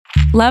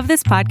Love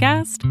this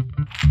podcast?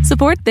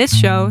 Support this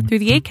show through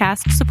the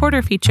Acast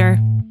supporter feature.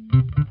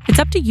 It's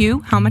up to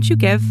you how much you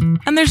give,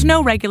 and there's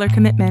no regular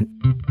commitment.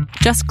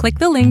 Just click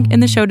the link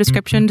in the show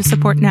description to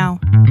support now.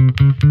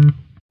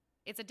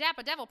 It's a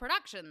Dapper Devil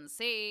production,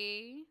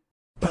 see?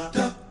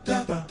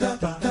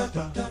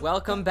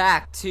 Welcome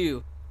back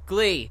to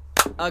Glee.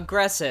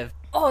 Aggressive.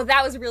 Oh,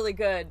 that was really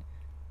good.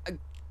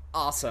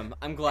 Awesome.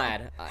 I'm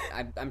glad.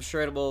 I'm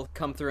sure it will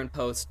come through in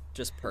post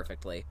just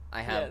perfectly.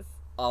 I have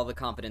all the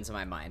confidence in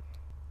my mind.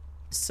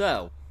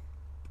 So,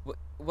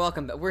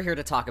 welcome. We're here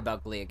to talk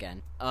about Glee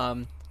again.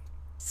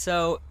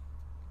 So,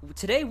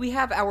 today we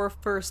have our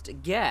first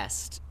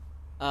guest.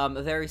 A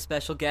very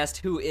special guest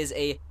who is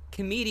a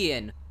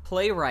comedian,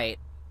 playwright,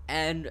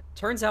 and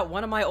turns out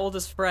one of my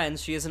oldest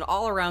friends. She is an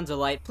all-around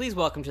delight. Please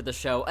welcome to the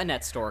show,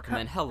 Annette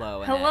Storkman.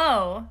 Hello,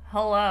 Annette.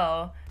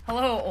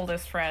 Hello,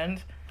 oldest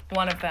friend.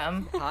 One of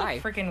them. Hi.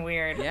 Freaking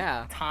weird.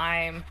 Yeah.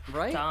 Time.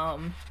 Right?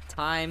 Dumb.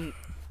 Time.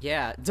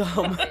 Yeah,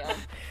 dumb.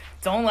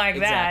 Don't like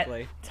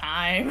Exactly. that.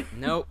 Time.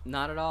 Nope,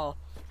 not at all.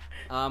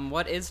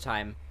 What is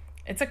time?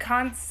 It's a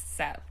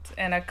concept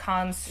and a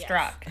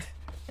construct.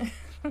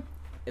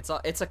 It's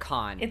a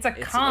con. It's a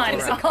con.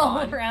 It's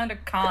all around a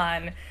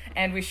con,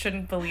 and we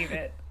shouldn't believe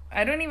it.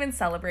 I don't even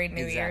celebrate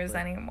New Year's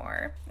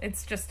anymore.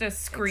 It's just a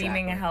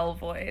screaming hell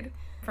void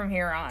from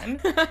here on.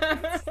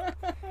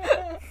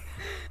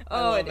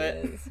 Oh, it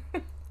is.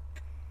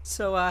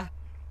 So,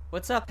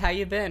 what's up? How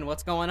you been?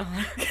 What's going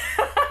on?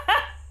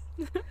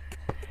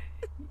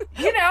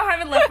 You know,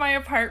 haven't left my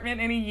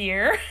apartment in a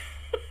year.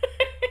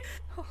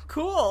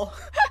 Cool.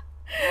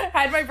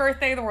 Had my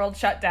birthday, the world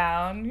shut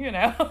down, you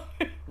know.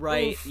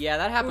 Right. Oof. Yeah,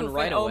 that happened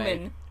right away.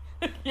 Omen.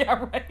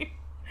 Yeah, right.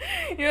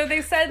 You know,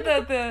 they said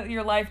that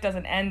your life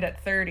doesn't end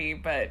at 30,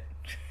 but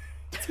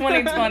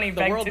 2020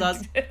 The world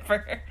does.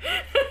 differ.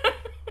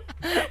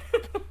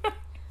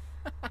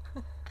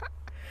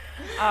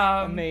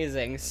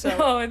 Amazing.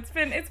 So it's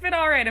been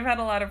all right. I've had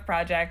a lot of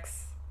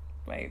projects.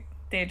 My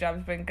day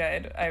job's been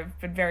good. I've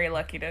been very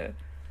lucky to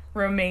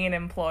remain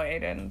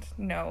employed and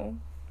no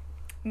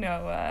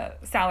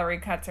salary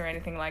cuts or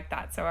anything like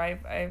that. So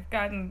I've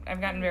gotten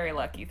very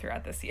lucky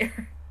throughout this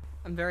year.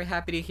 I'm very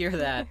happy to hear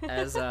that.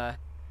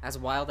 As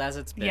wild as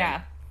it's been.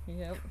 Yeah.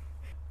 Yep.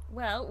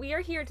 Well, we are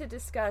here to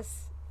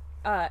discuss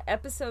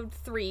episode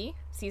 3,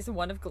 season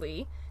 1 of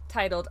Glee,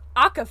 titled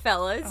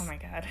Acapellas. Oh my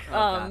god.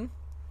 God.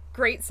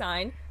 Great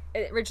sign.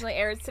 It originally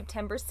aired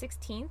September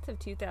 16th of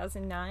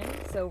 2009,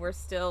 so we're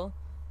still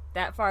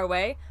that far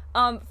away.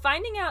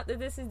 Finding out that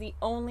this is the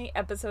only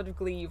episode of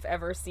Glee you've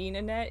ever seen,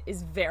 Annette,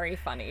 is very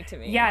funny to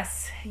me.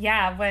 Yes.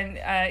 Yeah. When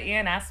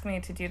Ian asked me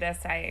to do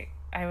this, I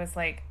was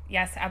like,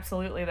 yes,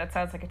 absolutely. That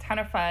sounds like a ton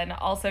of fun.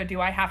 Also, do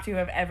I have to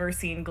have ever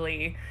seen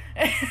Glee?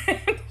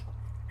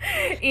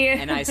 Ian,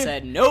 And I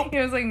said, nope. He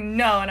was like,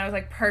 no. And I was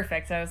like,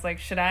 perfect. I was like,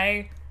 should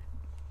I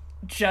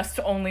just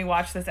only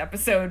watch this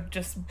episode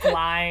just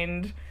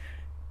blind?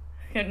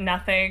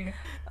 Nothing.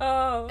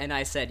 Oh. And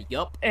I said,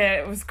 yup.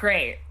 It was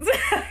great.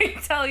 I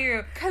tell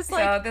you. 'Cause,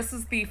 So this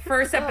is the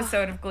first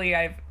episode of Glee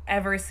I've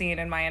ever seen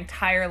in my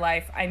entire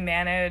life. I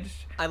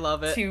managed I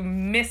love it. to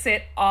miss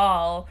it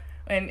all.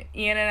 When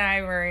Ian and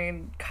I were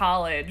in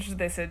college,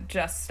 this had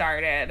just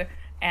started,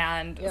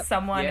 and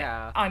someone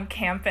on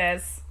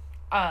campus,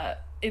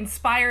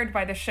 inspired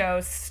by the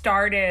show,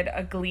 started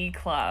a Glee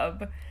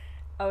club.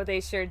 Oh, they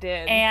sure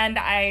did. And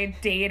I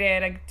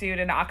dated a dude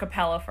in a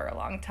cappella for a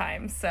long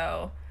time,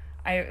 so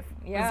I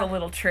was a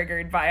little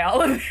triggered by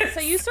all of this. So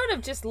you sort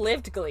of just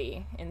lived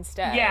Glee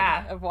instead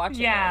of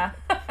watching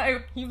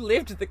it. You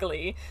lived the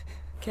Glee.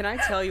 Can I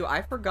tell you,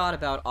 I forgot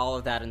about all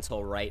of that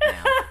until right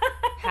now.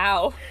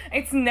 How?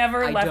 It's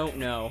never left. I don't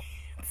know.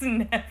 It's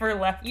never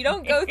left. You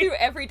don't go through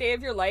every day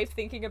of your life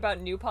thinking about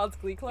New Pod's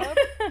Glee Club?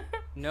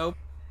 Nope.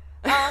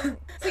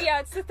 So yeah,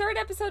 it's the third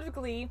episode of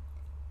Glee.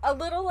 A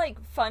little,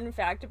 fun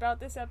fact about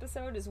this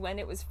episode is when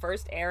it was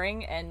first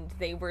airing and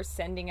they were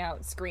sending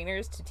out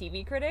screeners to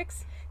TV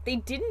critics, they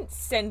didn't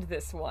send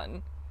this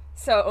one.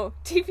 So,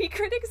 TV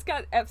critics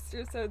got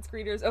episode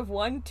screeners of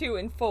 1, 2,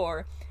 and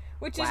 4,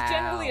 which is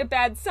generally a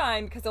bad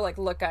sign because they're like,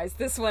 look guys,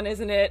 this one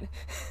isn't it.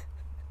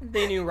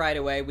 They knew right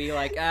away. We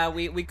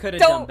could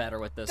have done better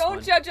with this one.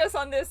 Don't judge us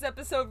on this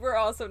episode. We're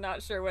also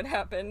not sure what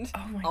happened.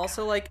 Oh my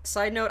Also, God.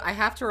 side note, I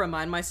have to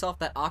remind myself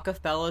that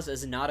Acapellas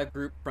is not a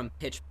group from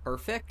Pitch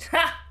Perfect.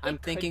 I'm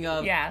thinking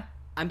of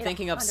I'm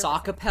thinking of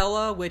 100%.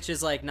 Sacapella, which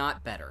is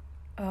not better.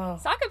 Oh.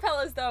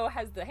 Sacapellas, though,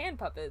 has the hand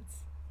puppets.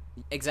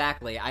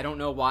 Exactly. I don't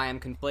know why I'm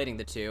conflating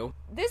the two.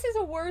 This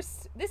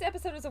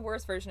episode is a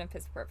worse version of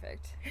Pitch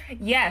Perfect.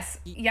 Yes.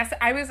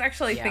 I was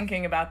actually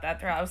thinking about that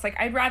throughout. I was like,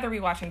 I'd rather be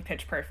watching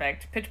Pitch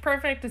Perfect. Pitch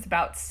Perfect is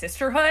about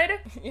sisterhood.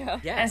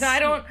 Yeah. Yes.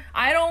 And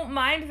I don't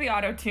mind the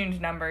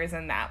auto-tuned numbers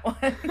in that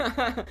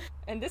one.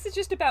 And this is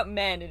just about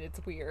men, and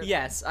it's weird.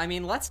 Yes. I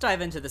mean, let's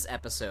dive into this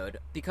episode,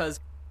 because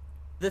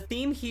the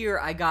theme here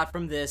I got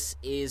from this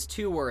is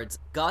 2 words: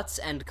 guts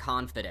and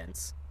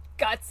confidence.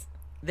 Guts.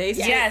 They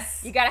say,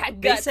 Yes. You gotta have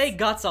They guts. say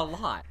guts a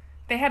lot.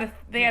 They had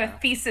a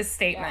thesis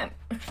statement.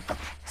 Yeah.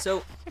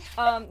 So,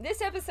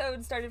 this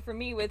episode started for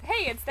me with,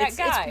 "Hey, it's that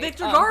guy." It's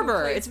Victor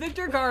Garber. It's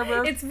Victor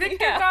Garber. It's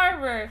Victor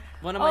Garber.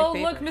 One of my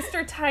favorite. favorites.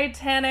 Look, Mr.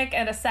 Titanic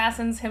and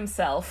Assassins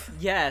himself.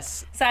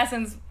 Yes.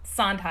 Assassins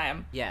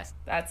Sondheim. Yes.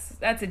 That's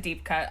a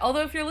deep cut.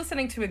 Although if you're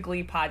listening to a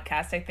Glee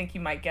podcast, I think you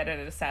might get an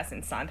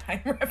Assassin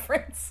Sondheim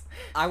reference.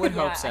 I would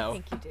hope so. I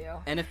think you do.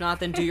 And if not,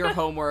 then do your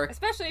homework.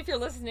 Especially if you're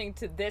listening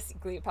to this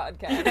Glee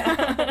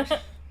podcast.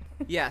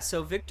 Yeah,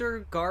 so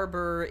Victor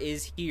Garber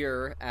is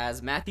here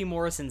as Matthew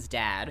Morrison's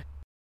dad.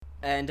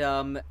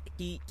 And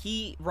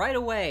he right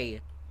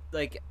away,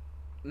 like,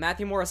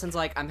 Matthew Morrison's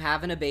like, "I'm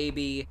having a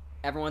baby."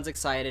 Everyone's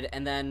excited,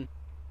 and then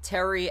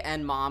Terry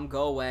and Mom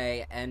go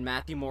away, and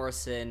Matthew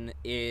Morrison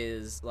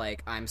is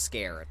like, "I'm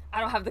scared."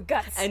 I don't have the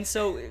guts. And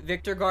so,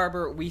 Victor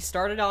Garber, we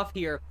started off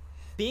here.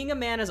 Being a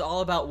man is all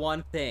about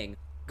one thing: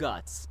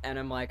 guts. And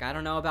I'm like, I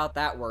don't know about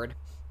that word,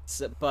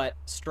 but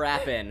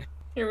strap in.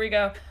 Here we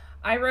go.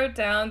 I wrote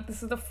down,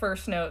 this is the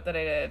first note that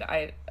I did.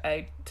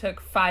 I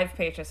took 5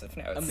 pages of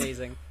notes.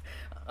 Amazing.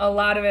 A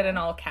lot of it in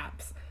all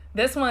caps.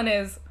 This one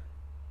is,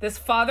 "This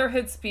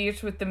fatherhood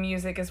speech with the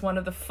music is one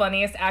of the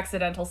funniest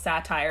accidental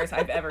satires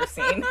I've ever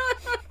seen."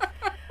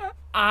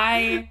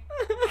 I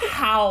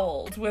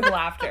howled with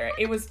laughter.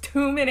 It was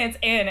 2 minutes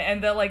in,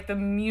 and the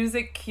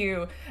music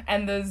cue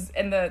and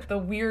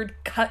the weird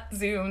cut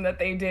zoom that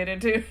they did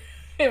into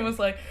it was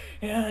like,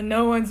 "Yeah,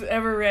 no one's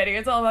ever ready.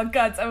 It's all about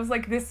guts." I was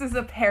like, this is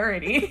a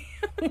parody.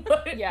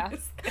 What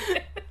is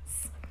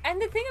this?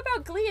 And the thing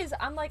about Glee is,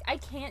 I'm like, I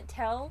can't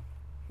tell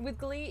with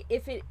Glee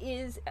if it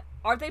is,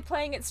 are they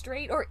playing it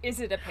straight or is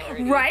it a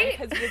parody? Right?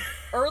 Because with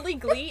early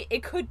Glee,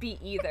 it could be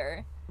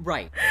either.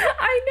 Right.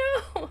 I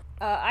know.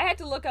 I had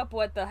to look up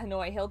what the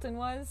Hanoi Hilton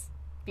was,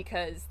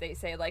 because they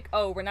say, like,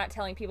 "Oh, we're not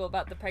telling people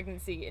about the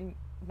pregnancy," and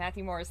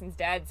Matthew Morrison's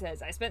dad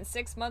says, "I spent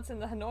 6 months in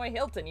the Hanoi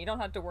Hilton. You don't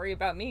have to worry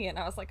about me." And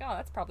I was like, oh,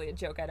 that's probably a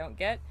joke I don't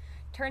get.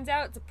 Turns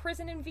out it's a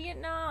prison in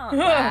Vietnam.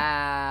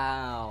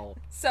 Wow.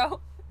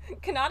 So,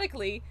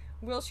 canonically,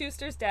 Will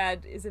Schuster's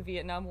dad is a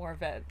Vietnam War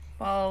vet.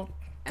 Well,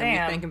 And we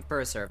damn. thank him for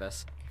his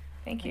service.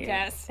 Thank you.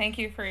 Yes. Thank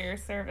you for your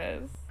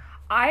service.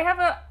 I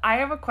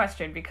have a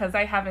question, because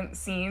I haven't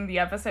seen the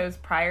episodes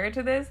prior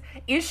to this.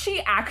 Is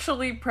she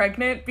actually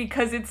pregnant?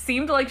 Because it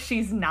seemed like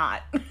she's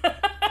not.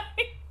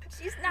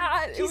 She's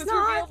not. It was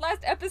not. revealed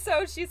last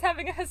episode she's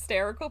having a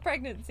hysterical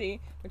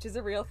pregnancy, which is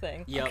a real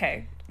thing. Yep.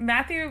 Okay.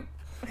 Matthew,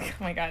 oh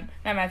my god,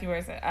 not Matthew, where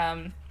is it?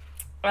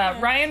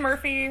 Ryan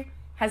Murphy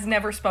has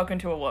never spoken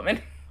to a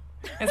woman.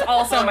 Is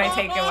also my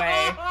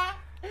takeaway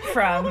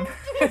from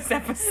this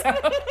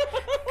episode.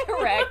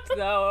 Correct,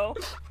 though.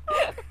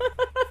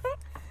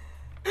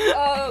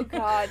 Oh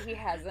god, he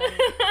hasn't.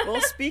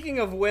 Well, speaking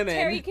of women,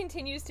 Terry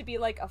continues to be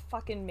like a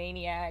fucking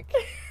maniac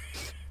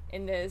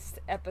in this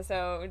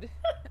episode.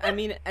 I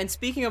mean, and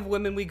speaking of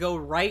women, we go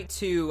right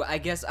to, I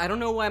guess, I don't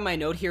know why my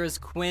note here is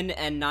Quinn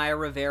and Naya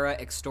Rivera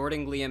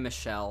extorting Lea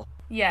Michele.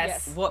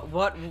 Yes. What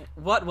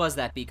was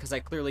that? Because I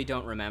clearly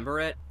don't remember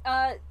it.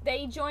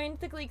 They joined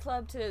the Glee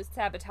Club to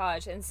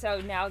sabotage, and so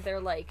now they're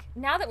like,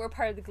 now that we're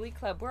part of the Glee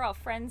Club, we're all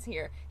friends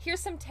here. Here's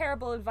some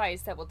terrible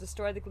advice that will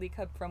destroy the Glee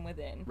Club from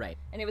within. Right.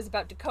 And it was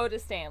about Dakota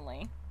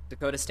Stanley.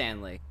 Dakota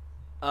Stanley.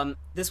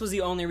 This was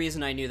the only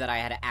reason I knew that I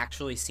had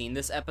actually seen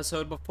this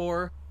episode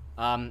before,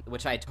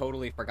 which I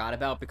totally forgot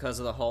about because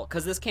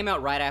this came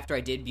out right after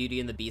I did Beauty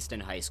and the Beast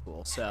in high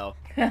school, so...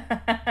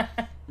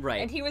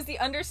 Right. And he was the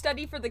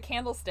understudy for the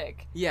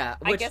Candlestick. Yeah,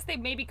 I guess they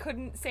maybe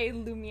couldn't say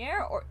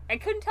Lumiere, or I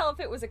couldn't tell if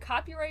it was a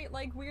copyright,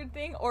 like, weird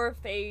thing, or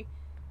if they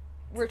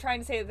were trying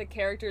to say that the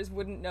characters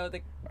wouldn't know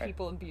the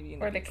people in Beauty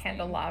and the Or the Beast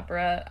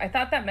candelabra. I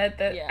thought that meant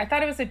that... Yeah. I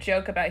thought it was a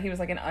joke about he was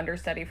like an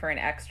understudy for an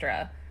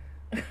extra.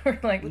 Or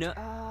like... No.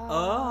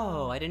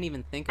 Oh, I didn't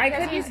even think of I that.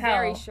 couldn't He's tell.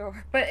 very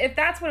sure. But if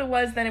that's what it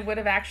was, then it would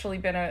have actually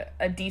been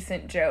a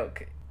decent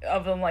joke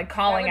of them, like,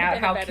 calling That would have out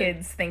been a how better-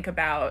 kids think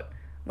about,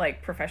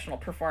 like, professional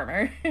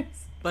performers.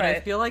 But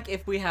I feel like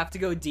if we have to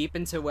go deep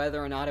into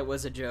whether or not it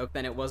was a joke,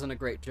 then it wasn't a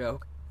great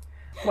joke.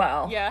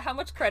 Well, Yeah, how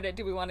much credit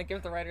do we want to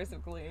give the writers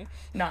of Glee?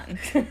 none.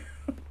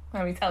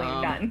 Let me tell you,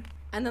 none.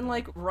 And then,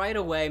 like, right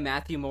away,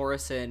 Matthew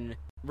Morrison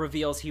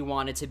reveals he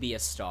wanted to be a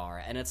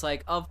star. And it's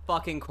like, of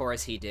fucking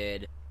course he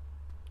did.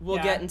 We'll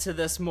Yeah. get into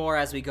this more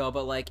as we go,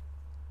 but, like,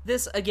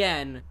 this,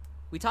 again,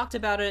 we talked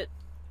about it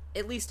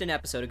at least an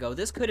episode ago.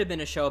 This could have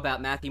been a show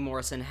about Matthew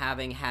Morrison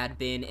having had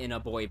been in a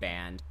boy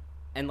band.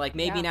 And, like,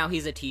 maybe Yeah. now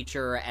he's a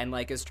teacher and,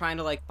 like, is trying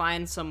to, like,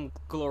 find some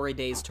glory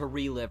days to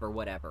relive or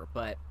whatever.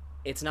 But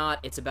it's not.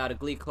 It's about a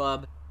Glee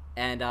Club,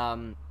 and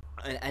I'm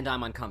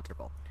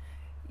uncomfortable.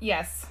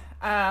 Yes.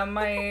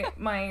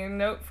 My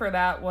note for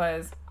that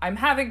was, I'm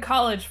having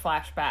college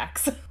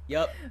flashbacks.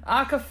 Yep.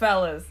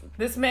 Acapellas.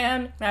 This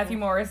man, Matthew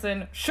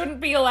Morrison,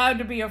 shouldn't be allowed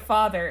to be a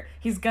father.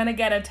 He's gonna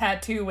get a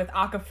tattoo with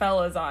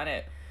acapellas on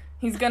it.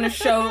 He's gonna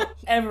show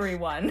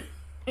everyone.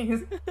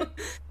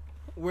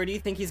 Where do you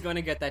think he's going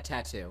to get that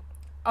tattoo?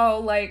 Oh,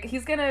 like,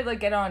 he's gonna, like,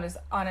 get on his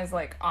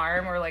like,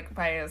 arm or, like,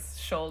 by his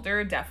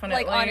shoulder,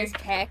 definitely. Like, on his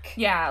pec?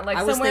 Yeah, like,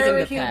 I was somewhere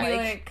thinking where the he'll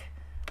be pec. like,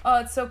 oh,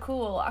 it's so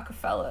cool,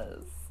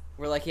 acapellas.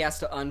 where like he has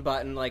to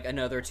unbutton like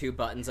another 2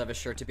 buttons of his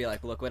shirt to be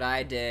like, look what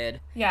I did.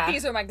 Yeah.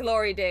 These are my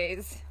glory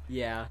days.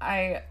 Yeah.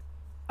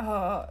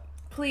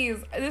 Please,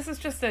 this is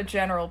just a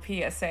general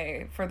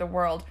PSA for the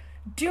world.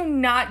 Do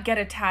not get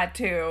a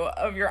tattoo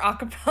of your a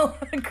cappella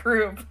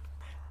group.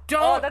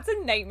 Don't. Oh, that's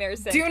a nightmare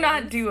sentence. Do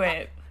not do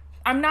it.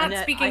 I'm not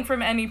Annette, speaking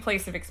from any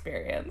place of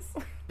experience.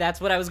 That's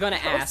what I was going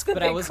to ask, the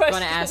but I big was going to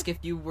question. ask if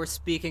you were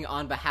speaking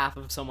on behalf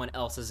of someone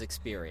else's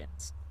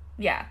experience.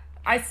 Yeah,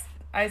 I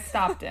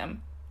stopped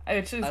him.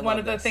 Which is I one love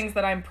of the this. things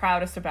that I'm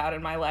proudest about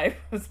in my life,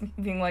 was me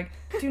being like,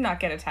 do not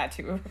get a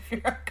tattoo of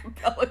your a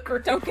cappella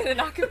group. Don't get an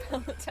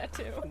acapella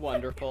tattoo.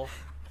 Wonderful.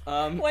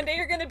 One day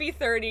you're gonna be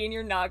 30 and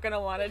you're not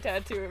gonna want a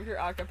tattoo of your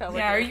acapella.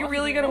 Yeah, are group you on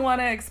really you. gonna want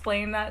to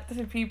explain that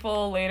to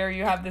people later?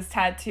 You have this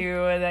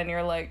tattoo, and then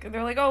they're like,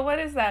 oh, what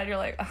is that? You're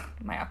like, "Ugh,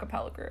 my a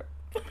cappella group.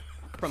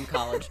 From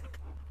college.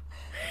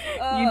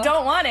 You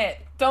don't want it.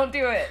 Don't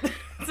do it.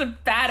 It's a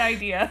bad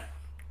idea.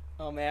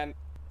 Oh, man.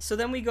 So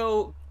then we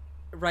go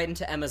right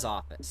into Emma's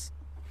office.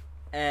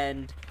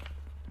 And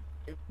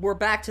we're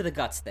back to the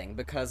guts thing,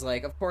 because,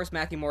 like, of course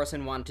Matthew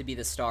Morrison wanted to be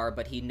the star,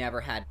 but he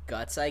never had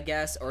guts, I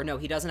guess. Or no,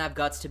 he doesn't have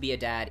guts to be a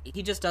dad.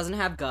 He just doesn't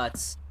have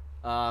guts.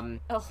 Oh,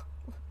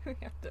 we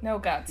have to. No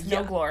guts, Yeah.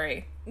 no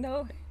glory.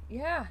 No.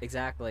 Yeah.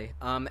 Exactly.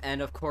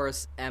 And of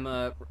course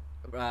Emma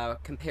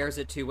compares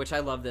it to, which I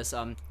love this,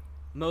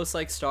 most,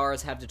 like,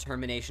 stars have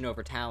determination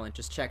over talent.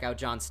 Just check out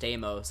John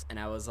Stamos. And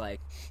I was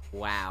like,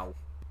 wow.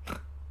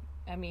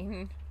 I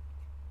mean,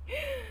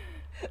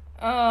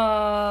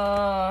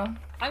 Uh,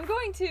 I'm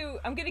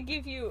gonna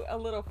give you a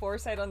little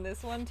foresight on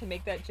this one to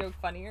make that joke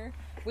funnier,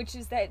 which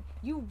is that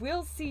you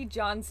will see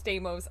John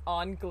Stamos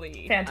on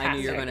Glee. fantastic. I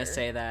knew you were going to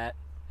say that.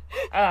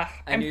 I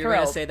I knew you were thrilled.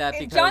 going to say that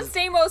because... John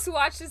Stamos, who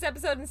watched this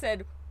episode and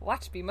said,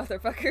 "Watch me,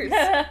 motherfuckers."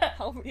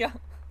 Oh, yeah.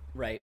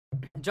 Right.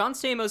 John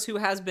Stamos, who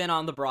has been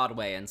on the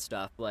Broadway and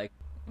stuff, like...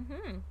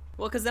 Mm-hmm.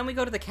 Well, because then we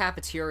go to the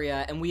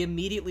cafeteria, and we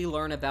immediately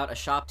learn about a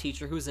shop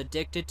teacher who's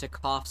addicted to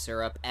cough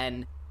syrup,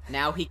 and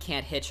now he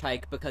can't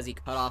hitchhike because he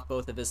cut off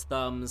both of his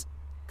thumbs,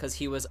 because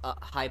he was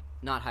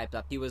not hyped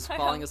up, he was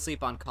falling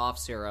asleep on cough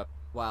syrup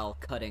while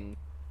cutting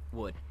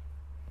wood.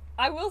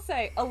 I will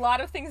say, a lot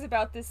of things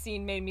about this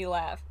scene made me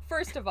laugh.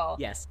 First of all,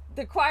 Yes.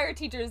 the choir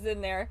teacher's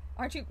in there.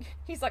 Aren't you?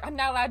 He's like, I'm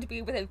not allowed to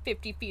be within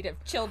 50 feet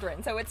of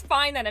children, so it's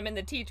fine that I'm in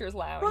the teacher's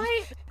lounge.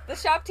 Right. The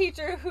shop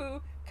teacher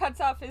who cuts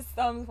off his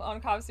thumbs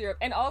on cough syrup,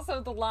 and also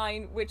the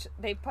line, which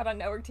they put on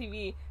network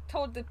TV,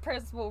 told the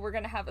principal we're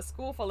going to have a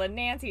school full of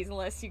Nancys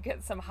unless you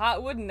get some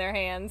hot wood in their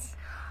hands.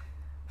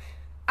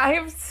 I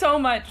have so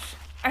much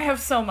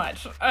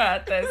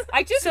at this.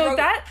 I just so wrote,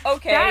 that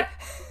okay. that,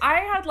 I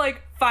had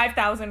like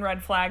 5,000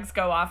 red flags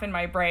go off in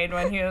my brain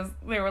when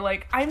they were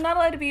like, I'm not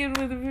allowed to be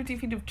within 50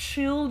 feet of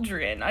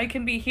children. I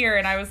can be here.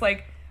 And I was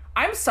like,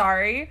 I'm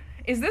sorry.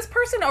 Is this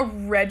person a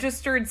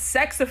registered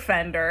sex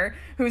offender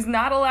who's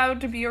not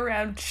allowed to be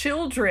around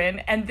children?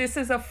 And this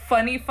is a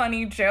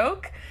funny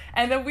joke?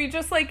 And then we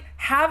just like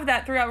have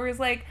that throughout where it's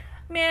like,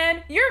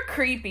 man, you're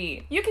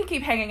creepy. You can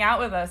keep hanging out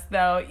with us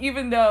though,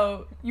 even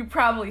though you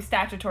probably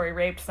statutory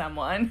raped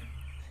someone.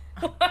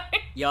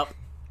 Yup.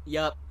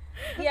 Yeah,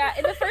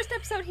 in the first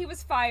episode he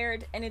was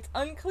fired, and it's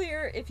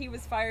unclear if he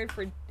was fired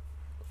for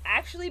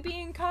actually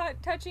being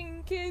caught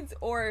touching kids,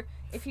 or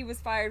if he was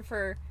fired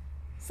for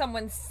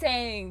someone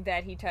saying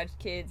that he touched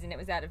kids and it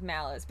was out of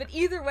malice. But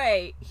either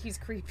way, he's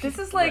creepy. This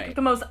is like Right.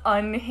 the most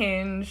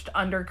unhinged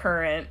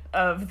undercurrent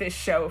of this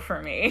show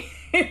for me.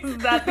 Is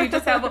that they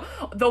just have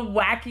the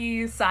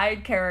wacky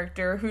side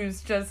character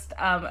who's just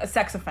a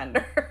sex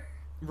offender.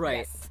 Right.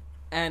 Yes.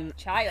 And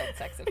Child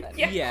sex offender.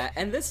 yeah,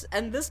 and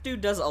this dude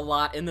does a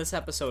lot in this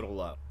episode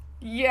alone.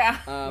 Yeah.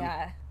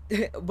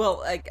 Yeah. Well,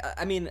 like,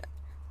 I mean,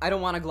 I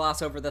don't want to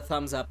gloss over the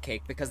thumbs up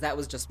cake because that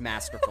was just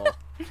masterful.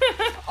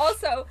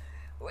 Also,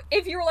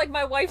 if you were like,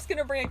 my wife's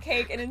gonna bring a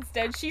cake, and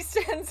instead she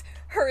sends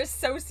her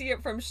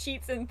associate from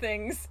Sheets and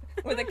Things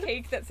with a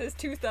cake that says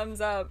 2 thumbs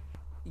up.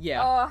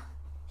 Yeah.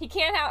 He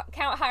can't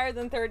count higher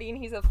than 30, and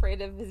he's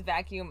afraid of his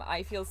vacuum.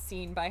 I feel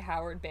seen by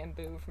Howard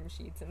Bamboo from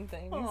Sheets and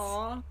Things.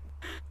 Aww.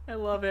 I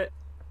love it.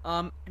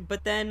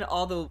 But then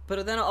all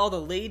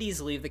the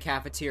ladies leave the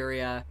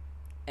cafeteria,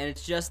 and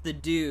it's just the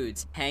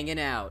dudes hanging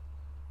out.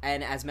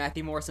 And as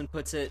Matthew Morrison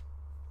puts it,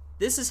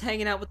 this is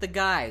hanging out with the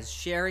guys,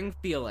 sharing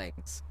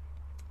feelings.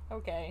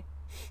 Okay.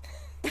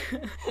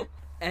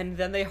 And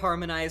then they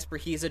harmonize for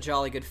He's a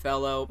Jolly Good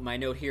Fellow. My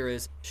note here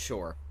is,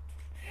 sure.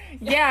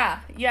 Yeah,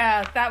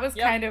 that was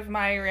Yep. kind of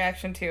my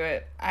reaction to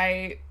it.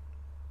 I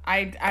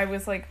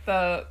was like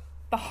the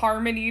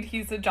harmony,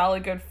 he's a jolly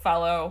good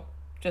fellow.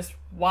 Just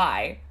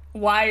why?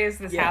 Why is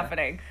this Yeah.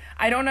 happening?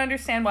 I don't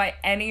understand why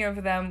any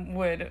of them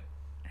would.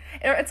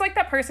 It's like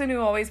that person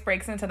who always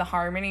breaks into the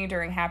harmony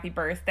during Happy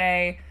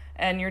Birthday,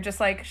 and you're just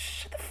like,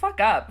 shut the fuck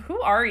up. Who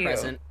are you?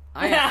 Present.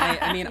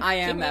 I mean, I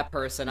am that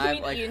person. You I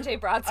mean like. Ian J.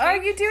 Brodsky? Are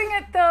you doing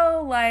it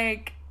though,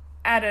 like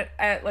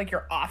at like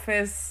your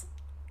office,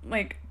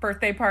 like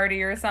birthday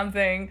party or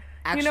something?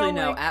 Actually,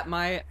 no.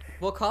 like-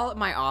 We'll call it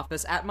my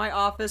office. At my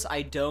office,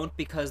 I don't,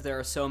 because there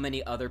are so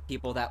many other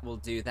people that will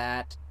do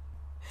that.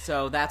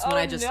 So that's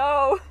when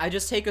no. I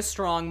just take a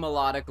strong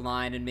melodic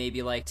line and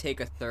maybe, like, take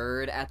a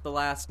third at the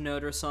last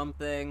note or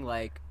something,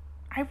 like...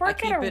 I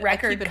work at a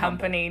record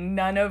company. Humble.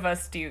 None of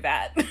us do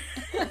that.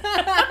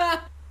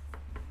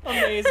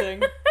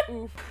 Amazing.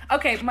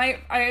 Okay,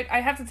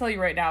 I have to tell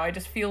you right now, I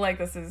just feel like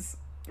this is,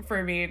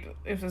 for me,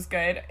 this was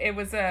good.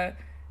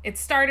 It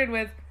started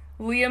with,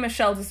 Lea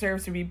Michele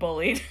deserves to be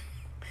bullied.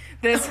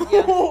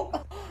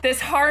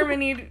 This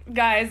Harmony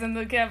guys in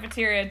the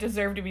cafeteria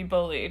deserve to be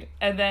bullied.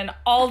 And then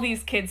all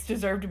these kids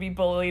deserve to be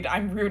bullied.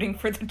 I'm rooting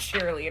for the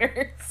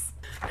cheerleaders.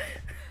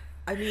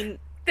 I mean...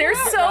 They're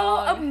so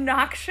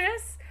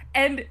obnoxious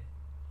and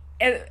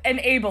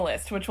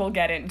ableist, which we'll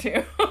get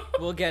into.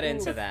 We'll get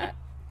into that.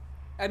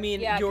 I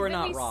mean, you're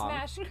not wrong.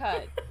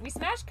 We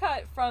smash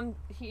cut from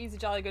He's a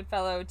Jolly Good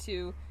Fellow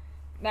to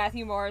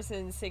Matthew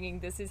Morrison singing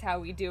This Is How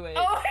We Do It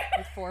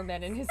with 4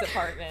 men in his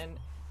apartment.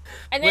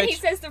 And then he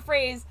says the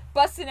phrase,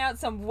 busting out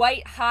some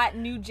white, hot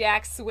New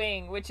Jack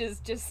Swing, which is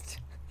just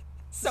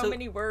so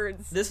many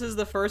words. This is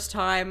the first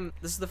time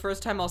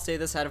I'll say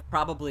this out of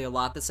probably a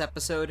lot this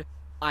episode.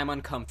 I'm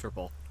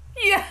uncomfortable.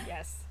 Yeah.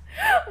 Yes.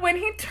 When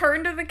he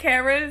turned to the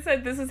camera and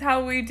said, "This is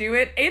how we do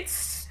it," it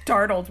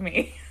startled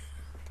me.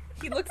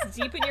 He looks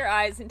deep in your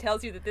eyes and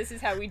tells you that this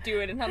is how we do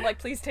it, and I'm like,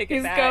 please take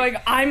it back. He's going,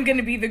 I'm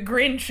gonna be the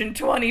Grinch in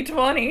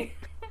 2020.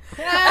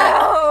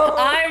 Oh!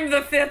 I'm the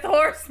 5th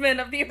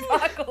horseman of the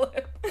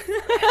apocalypse. We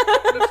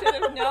should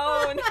have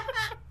known.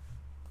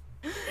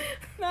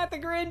 Not the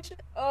Grinch.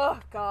 Oh,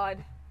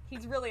 God.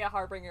 He's really a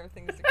harbinger of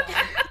things to come.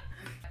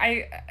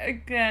 I,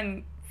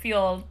 again,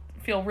 feel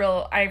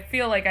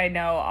like I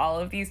know all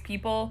of these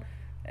people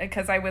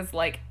because I was,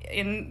 like,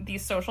 in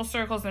these social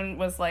circles and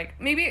was like,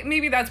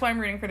 maybe that's why I'm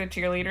rooting for the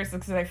cheerleaders,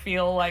 because I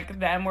feel like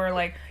them were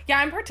like, yeah,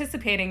 I'm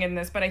participating in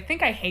this, but I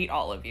think I hate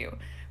all of you,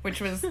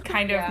 which was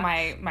kind of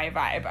my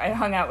vibe. I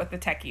hung out with the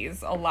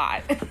techies a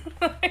lot.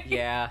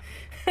 Yeah.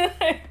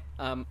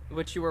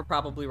 Which you were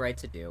probably right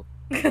to do.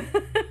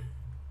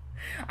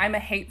 I'm a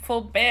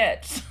hateful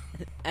bitch.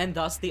 And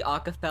thus the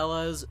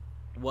Acapellas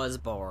was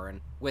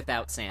born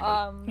without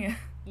Sandy.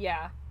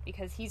 Yeah,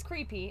 because he's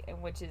creepy,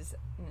 and which is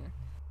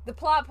the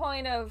plot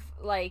point of,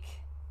 like,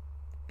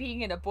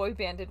 being in a boy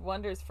band did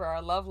wonders for our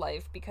love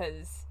life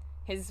because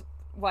his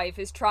wife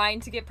is trying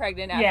to get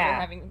pregnant after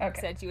having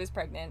said she was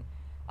pregnant.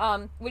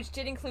 Which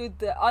did include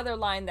the other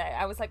line that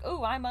I was like,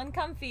 oh, I'm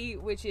uncomfy,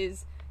 which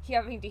is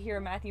having to hear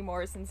Matthew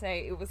Morrison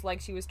say it was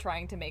like she was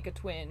trying to make a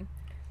twin.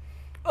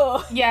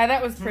 Ugh. Yeah,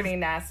 that was pretty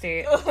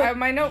nasty.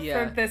 My note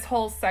for this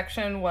whole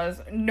section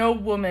was, no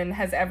woman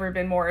has ever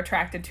been more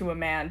attracted to a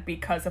man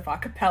because of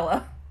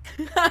acapella.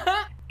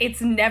 It's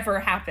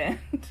never happened.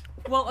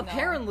 Well,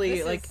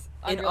 apparently, like,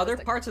 in other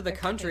parts of the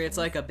country, it's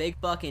like a big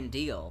fucking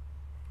deal.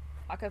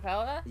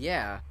 Acapella?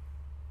 Yeah.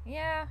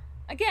 Yeah.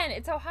 Again,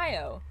 it's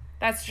Ohio.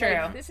 That's true.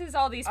 Like, this is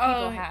all these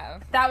people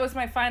have. That was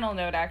my final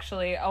note,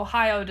 actually.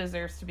 Ohio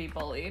deserves to be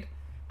bullied.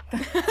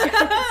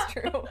 That's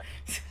true.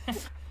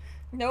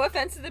 No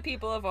offense to the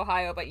people of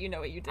Ohio, but you know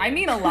what you did. I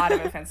mean a lot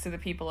of offense to the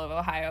people of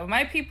Ohio.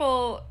 My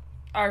people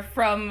are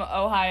from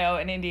Ohio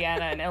and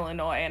Indiana and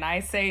Illinois, and I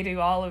say to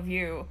all of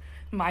you,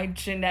 my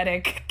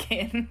genetic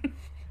kin,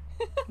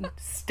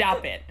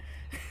 stop it.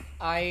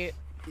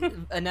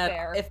 Annette,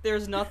 Fair. if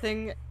there's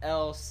nothing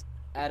else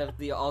out of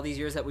all these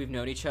years that we've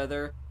known each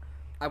other,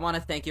 I want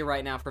to thank you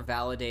right now for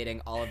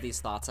validating all of these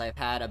thoughts I've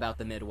had about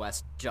the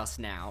Midwest just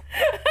now.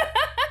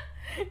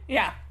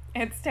 Yeah,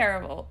 it's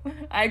terrible.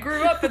 I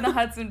grew up in the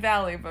Hudson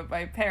Valley, but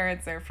my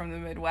parents are from the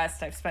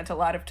Midwest. I've spent a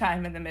lot of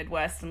time in the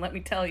Midwest, and let me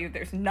tell you,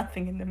 there's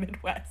nothing in the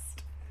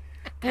Midwest.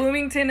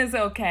 Bloomington is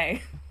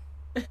okay.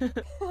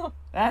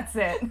 That's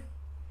it.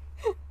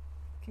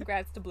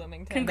 Congrats to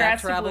Bloomington.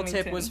 Congrats that travel to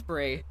Bloomington. tip was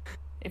free.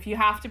 If you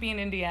have to be in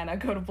Indiana,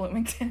 go to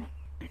Bloomington.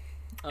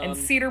 And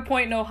Cedar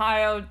Point in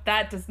Ohio,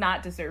 that does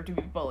not deserve to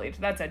be bullied.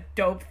 That's a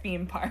dope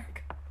theme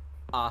park.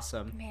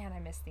 Awesome. Man, I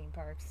miss theme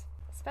parks.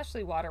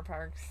 Especially water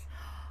parks.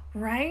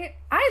 Right?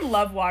 I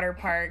love water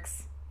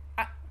parks.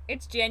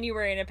 It's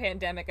January in a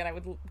pandemic, and I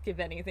would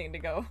give anything to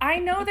go. I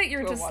know that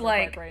you're to a just, water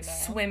like, park right now.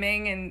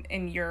 swimming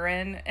in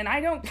urine, and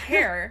I don't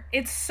care.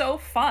 It's so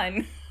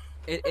fun.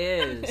 It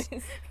is.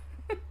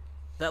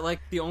 That,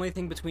 like, the only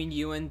thing between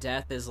you and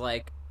death is,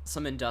 like,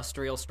 some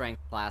industrial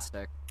strength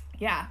plastic.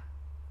 Yeah.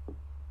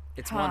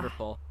 It's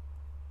wonderful.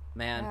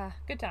 Man.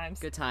 Good times.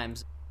 Good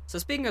times. So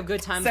speaking of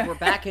good times, we're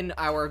back in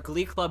our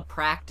Glee Club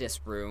practice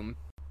room.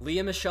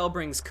 Lea Michele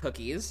brings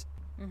cookies.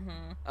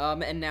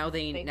 Mm-hmm. And now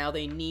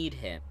they need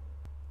him.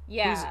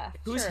 Yeah.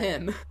 Who's sure.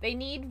 him? They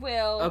need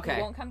Will. Okay.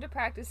 Who won't come to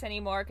practice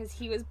anymore because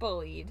he was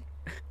bullied.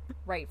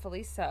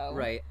 Rightfully so.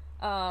 Right.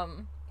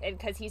 And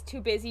because he's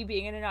too busy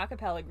being in an a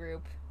cappella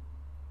group.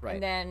 Right.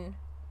 And then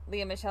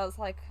Lea Michele's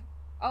like,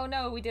 oh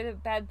no, we did a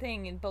bad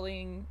thing in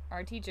bullying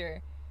our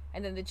teacher.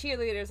 And then the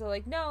cheerleaders are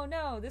like,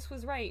 no, this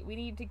was right. We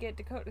need to get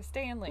Dakota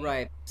Stanley.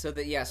 Right. So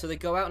they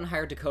go out and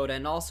hire Dakota,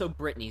 and also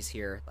Brittany's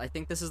here. I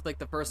think this is, like,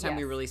 the first time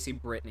we really see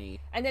Brittany.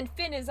 And then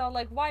Finn is all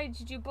like, why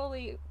did you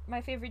bully my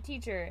favorite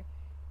teacher?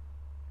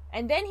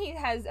 And then he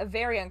has a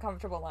very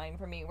uncomfortable line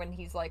for me when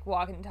he's, like,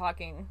 walking and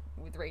talking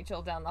with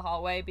Rachel down the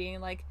hallway,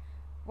 being like,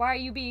 why are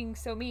you being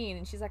so mean?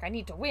 And she's like, I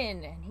need to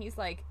win. And he's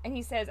like, and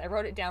he says, I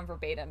wrote it down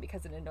verbatim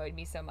because it annoyed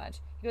me so much.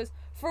 He goes,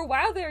 for a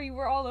while there you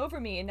were all over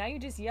me, and now you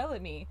just yell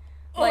at me.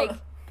 Like,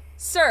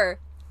 sir,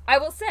 I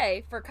will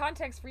say, for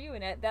context for you,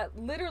 Annette, that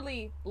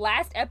literally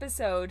last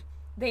episode,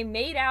 they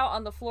made out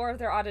on the floor of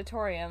their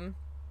auditorium,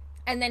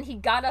 and then he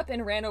got up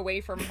and ran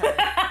away from her.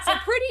 So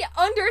pretty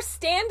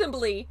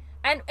understandably,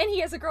 and he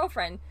has a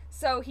girlfriend,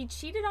 so he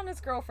cheated on his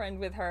girlfriend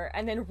with her,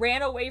 and then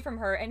ran away from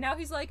her, and now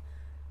he's like,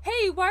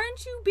 hey, why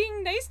aren't you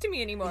being nice to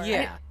me anymore?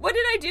 Yeah. What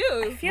did I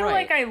do? I feel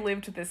like I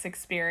lived this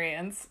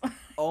experience.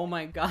 Oh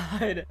my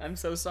god, I'm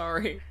so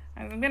sorry.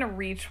 I'm gonna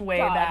reach way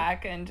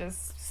back and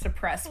just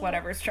suppress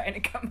whatever's trying to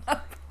come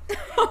up.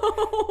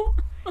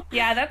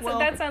 Yeah,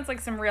 that sounds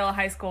like some real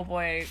high school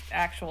boy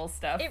actual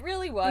stuff. It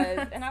really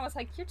was, and I was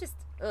like, you're just,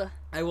 ugh.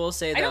 I will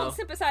say, though... I don't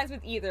sympathize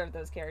with either of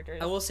those characters.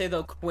 I will say,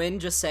 though, Quinn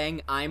just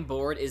saying, I'm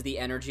bored, is the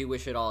energy we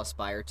should all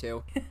aspire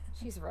to.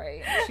 She's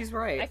right. She's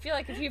right. I feel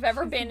like if you've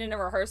ever been in a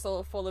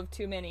rehearsal full of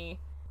too many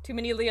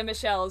Leah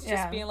Michelles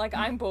just being like,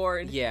 I'm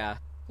bored. Yeah.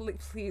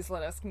 Please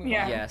let us move on.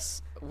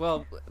 Yes.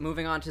 Well,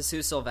 moving on to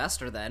Sue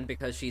Sylvester then,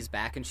 because she's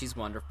back and she's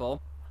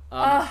wonderful.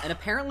 And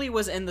apparently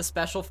was in the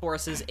Special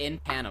Forces in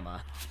Panama.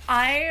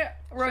 I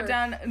wrote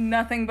down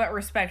nothing but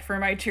respect for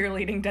my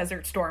cheerleading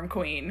Desert Storm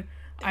queen.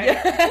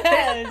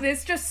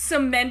 This just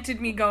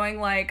cemented me going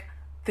like,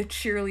 the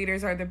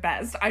cheerleaders are the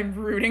best. I'm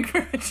rooting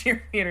for the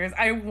cheerleaders.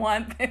 I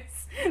want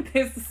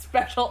this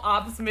special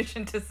ops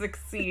mission to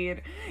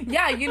succeed.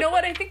 Yeah, you know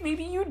what? I think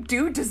maybe you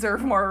do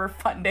deserve more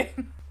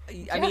funding.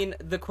 I mean,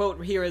 the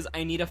quote here is,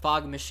 I need a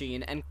fog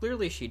machine, and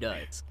clearly she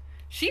does.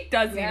 She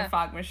does need a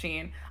fog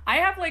machine. I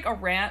have, like, a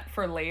rant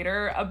for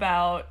later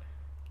about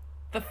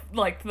the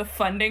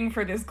funding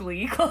for this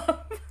Glee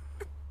club.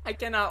 I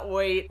cannot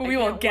wait. We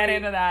will get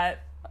into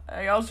that.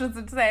 I also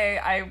should say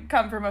I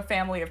come from a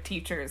family of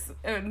teachers,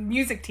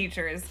 music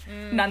teachers,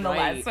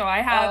 nonetheless. Right. So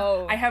I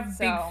have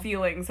big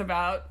feelings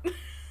about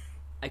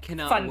I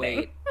cannot funding.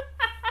 wait.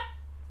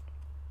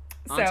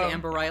 On to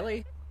Amber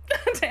Riley?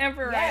 To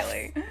Amber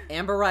Riley.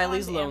 Amber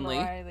Riley's lonely.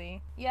 Amber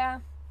Riley. Yeah.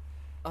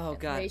 Oh,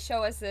 God. They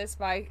show us this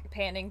by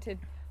panning to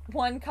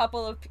one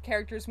couple of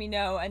characters we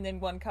know and then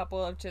one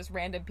couple of just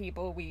random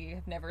people we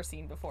have never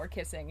seen before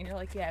kissing. And you're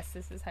like, yes,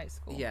 this is high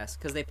school. Yes,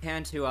 because they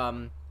pan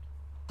to,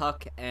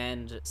 Huck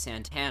and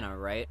Santana,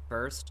 right?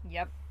 First?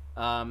 Yep.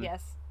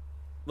 Yes.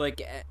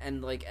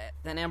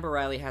 Then Amber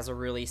Riley has a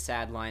really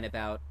sad line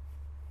about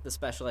the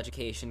special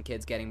education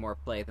kids getting more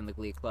play than the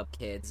Glee Club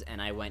kids,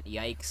 and I went,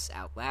 yikes,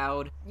 out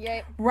loud.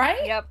 Yep.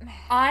 Right? Yep.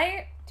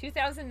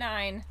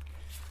 2009.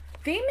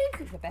 They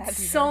make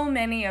so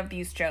many of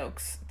these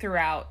jokes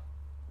throughout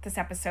this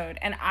episode,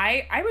 and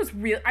I was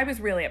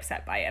really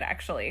upset by it,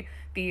 actually.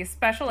 The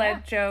special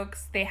ed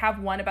jokes, they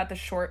have one about the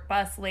short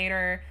bus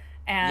later,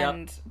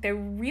 and they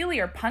really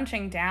are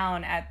punching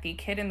down at the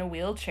kid in the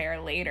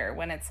wheelchair later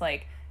when it's,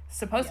 like,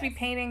 supposed to be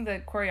painting the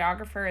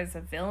choreographer as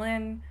a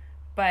villain,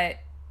 but,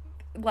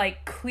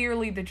 like,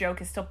 clearly the joke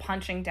is still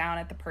punching down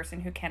at the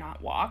person who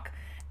cannot walk.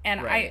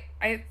 And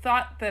I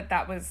thought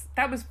that was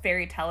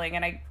very telling,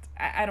 and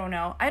I don't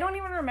know. I don't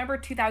even remember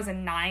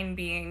 2009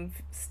 being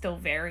still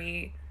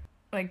very,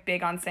 like,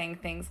 big on saying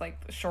things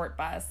like the short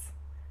bus.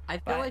 I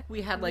feel like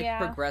we had, like,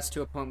 progressed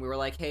to a point where we were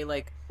like, hey,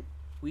 like,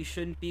 we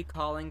shouldn't be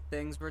calling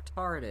things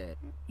retarded.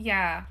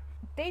 Yeah.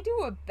 They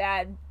do a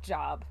bad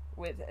job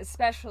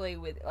especially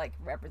with, like,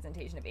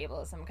 representation of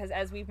ableism, because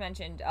as we've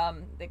mentioned,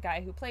 the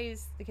guy who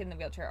plays the kid in the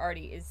wheelchair,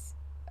 Artie, is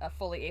a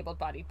fully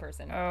able-bodied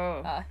person.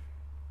 Oh.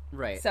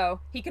 Right. So,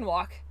 he can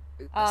walk.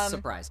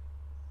 Surprise.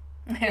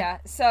 Yeah,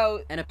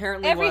 so and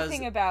apparently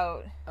everything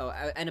about... Oh,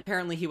 and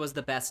apparently he was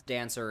the best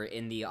dancer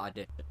in the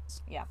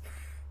auditions. Yeah.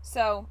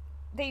 So,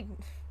 they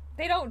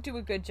don't do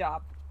a good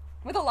job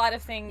with a lot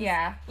of things.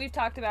 Yeah. We've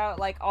talked about,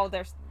 like, all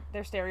their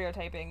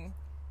stereotyping.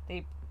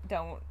 They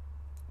don't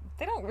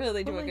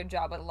really do a good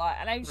job with a lot.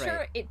 And I'm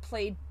sure it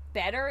played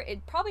better.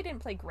 It probably didn't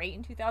play great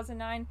in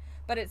 2009,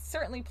 but it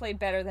certainly played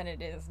better than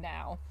it is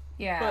now.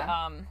 Yeah.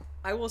 But,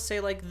 I will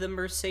say, like, the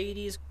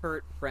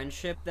Mercedes-Kurt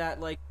friendship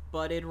that, like,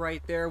 budded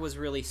right there was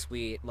really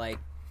sweet. Like,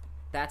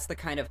 that's the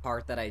kind of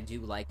part that I do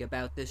like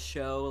about this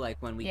show. Like,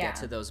 when we get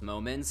to those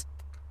moments,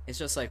 it's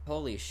just like,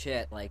 holy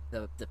shit, like,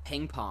 the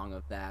ping pong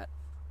of that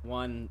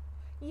one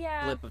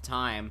blip of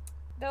time.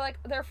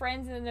 They're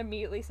friends, and then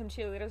immediately some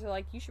cheerleaders are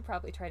like, you should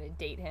probably try to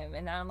date him.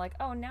 And now I'm like,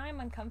 oh, now I'm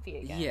uncomfy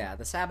again. Yeah,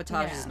 the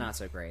sabotage is not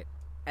so great.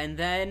 And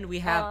then we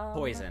have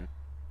Poison.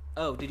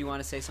 Oh, did you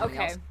want to say something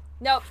else?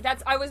 No,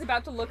 I was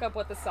about to look up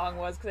what the song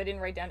was, because I didn't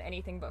write down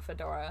anything but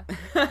Fedora.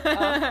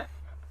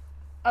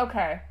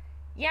 Okay.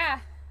 Yeah.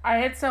 I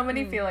had so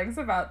many feelings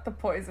about the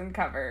Poison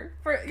cover.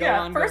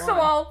 Go first of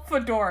all,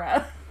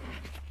 Fedora.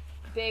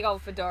 Big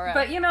old fedora.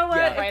 But you know what?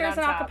 Yeah. If Right there's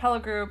an on top.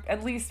 acapella group,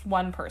 at least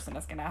one person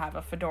is going to have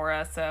a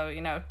fedora. So,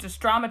 you know,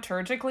 just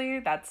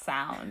dramaturgically, that's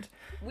sound.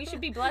 We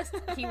should be blessed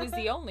he was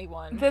the only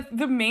one.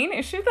 The main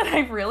issue that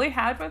I really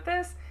had with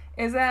this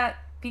is that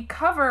the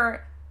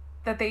cover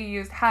that they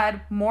used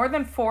had more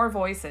than 4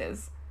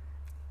 voices,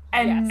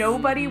 and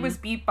nobody was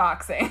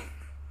beatboxing.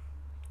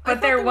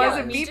 But there was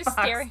a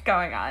beatbox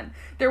going on.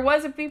 There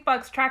was a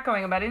beatbox track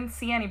going on, but I didn't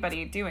see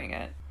anybody doing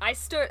it. I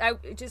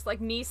just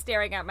like me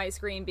staring at my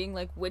screen being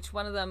like, which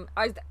one of them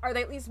are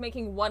they at least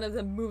making one of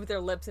them move their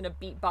lips in a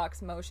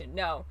beatbox motion?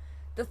 No.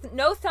 The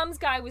no thumbs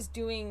guy was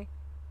doing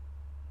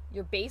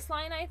your bass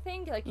line, I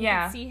think. Like you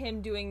could see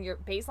him doing your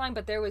bass line,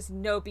 but there was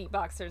no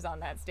beatboxers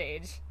on that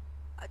stage.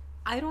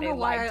 I don't know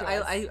why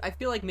I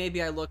feel like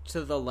maybe I looked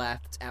to the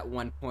left at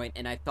one point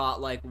and I thought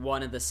like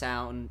one of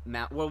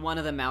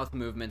the mouth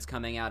movements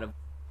coming out of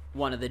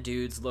one of the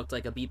dudes looked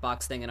like a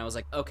beatbox thing, and I was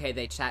like, okay,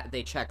 they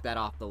checked that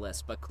off the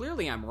list, but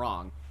clearly I'm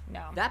wrong.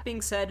 No. That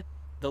being said,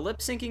 the lip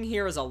syncing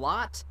here is a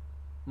lot.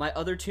 My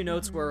other 2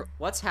 notes were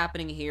what's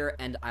happening here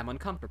and I'm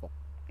uncomfortable.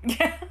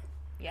 Yeah.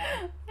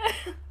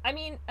 I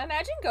mean,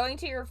 imagine going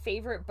to your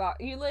favorite bar.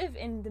 You live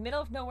in the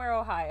middle of nowhere,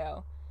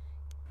 Ohio.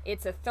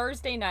 It's a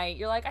Thursday night.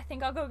 You're like, I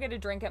think I'll go get a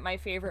drink at my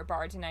favorite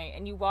bar tonight.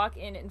 And you walk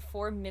in and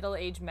 4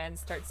 middle-aged men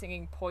start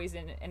singing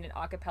Poison in an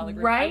a cappella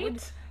group. Right? I would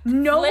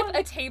flip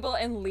a table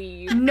and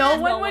leave.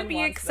 No one would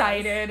be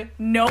excited. This.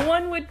 No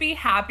one would be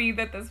happy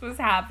that this was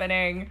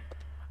happening.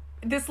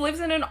 This lives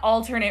in an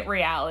alternate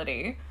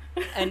reality.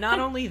 And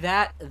not only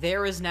that,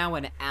 there is now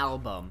an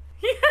album.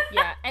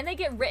 Yeah, and they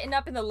get written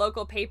up in the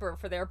local paper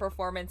for their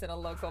performance in a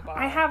local bar.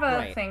 I have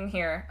a thing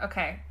here.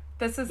 Okay.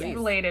 This is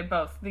related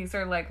both. These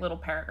are like little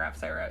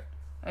paragraphs I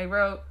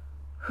wrote,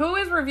 who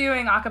is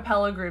reviewing a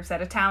cappella groups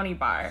at a townie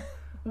bar?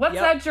 What's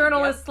that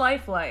journalist's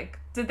life like?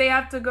 Did they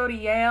have to go to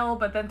Yale,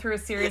 but then through a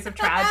series of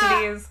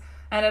tragedies,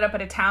 ended up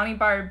at a townie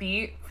bar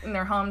beat in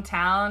their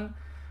hometown?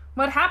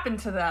 What happened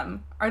to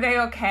them? Are they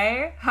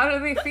okay? How do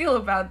they feel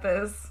about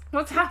this?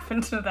 What's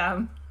happened to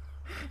them?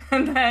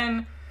 And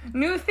then,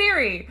 new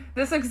theory.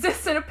 This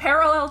exists in a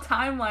parallel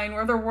timeline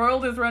where the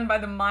world is run by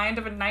the mind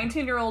of a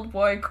 19-year-old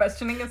boy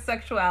questioning his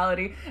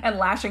sexuality and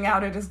lashing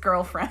out at his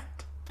girlfriend.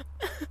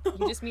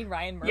 You just mean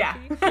Ryan Murphy?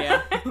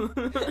 Yeah.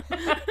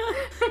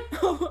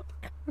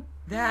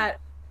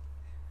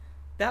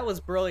 That was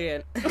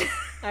brilliant.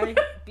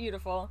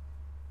 Beautiful.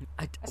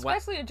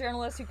 Especially a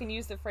journalist who can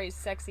use the phrase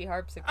sexy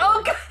harpsichord.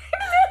 Oh, God.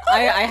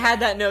 I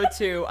had that note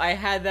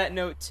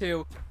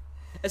too.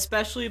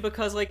 Especially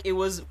because, like, it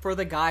was for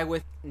the guy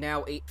with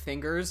now 8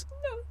 fingers.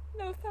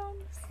 No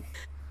thumbs.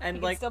 And,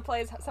 he still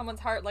plays someone's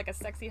heart like a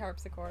sexy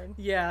harpsichord.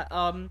 Yeah,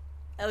 and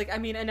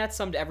that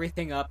summed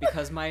everything up,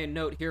 because my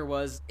note here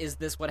was, is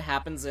this what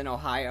happens in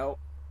Ohio?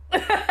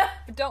 But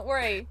don't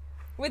worry.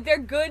 With their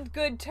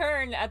good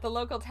turn at the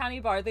local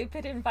townie bar, they've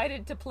been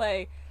invited to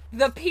play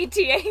the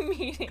PTA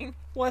meeting.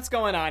 What's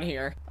going on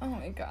here? Oh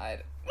my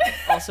God.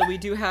 Also, we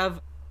do have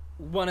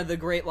one of the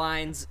great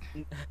lines...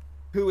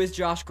 Who is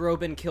Josh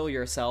Groban? Kill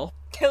yourself.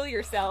 Kill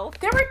yourself.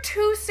 There were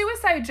 2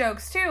 suicide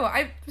jokes, too.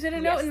 I did a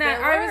note in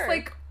that. I was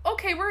like,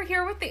 okay, we're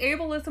here with the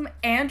ableism,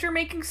 and you're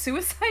making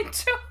suicide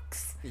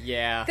jokes?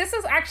 Yeah. This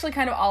is actually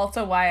kind of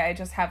also why I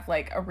just have,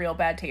 like, a real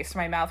bad taste in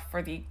my mouth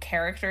for the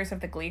characters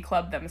of the Glee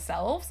Club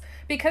themselves.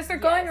 Because they're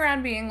going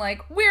around being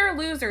like, we're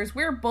losers,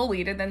 we're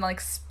bullied, and then, like,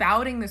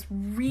 spouting this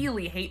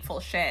really hateful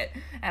shit.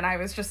 And I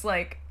was just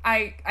like,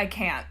 I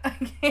can't.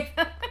 I can't.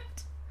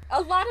 A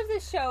lot of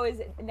this show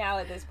is now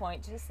at this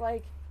point just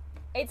like,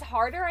 it's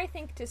harder, I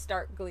think, to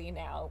start Glee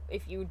now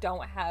if you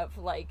don't have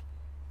like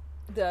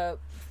the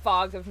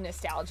fog of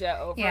nostalgia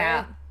over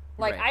it.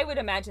 Like, I would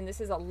imagine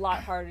this is a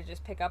lot harder to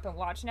just pick up and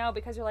watch now,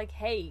 because you're like,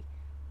 hey,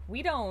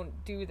 we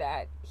don't do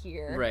that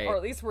here, or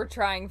at least we're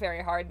trying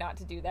very hard not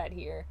to do that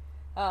here.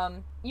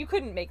 You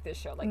couldn't make this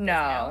show like this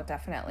now. No,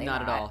 definitely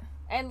not at all.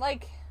 And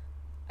like,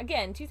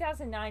 again,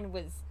 2009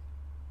 was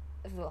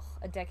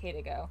a decade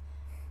ago.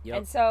 Yep.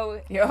 And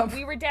so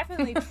we were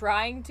definitely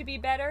trying to be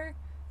better,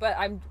 but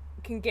I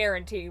can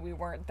guarantee we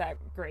weren't that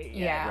great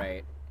yet. Yeah.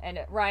 Right. And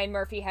Ryan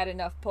Murphy had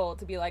enough pull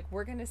to be like,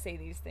 we're going to say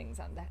these things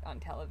on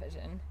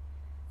television.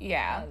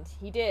 Yeah. And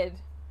he did.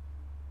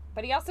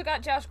 But he also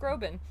got Josh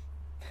Groban.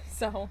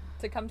 So,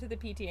 to come to the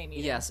PTA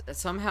meeting. Yes,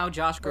 somehow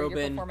Josh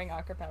Groban performing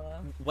a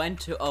cappella.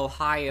 Went to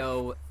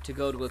Ohio to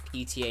go to a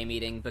PTA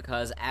meeting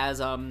because, as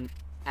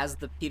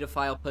the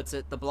pedophile puts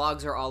it, the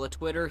blogs are all a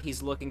Twitter.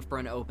 He's looking for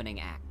an opening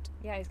act.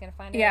 Yeah, he's going to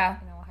find it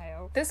in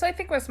Ohio. This, I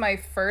think, was my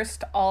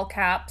first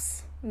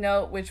all-caps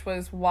note, which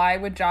was, why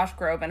would Josh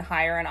Groban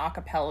hire an a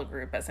cappella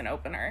group as an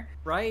opener?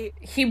 Right?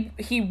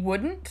 He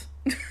wouldn't?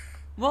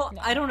 Well,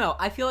 no. I don't know.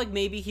 I feel like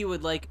maybe he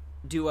would, like,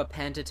 do a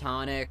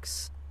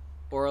Pentatonix,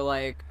 or,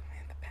 like...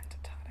 The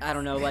Pentatonix. I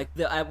don't know, like,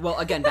 well,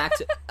 again, back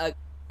to...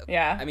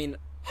 yeah. I mean...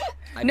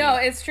 No,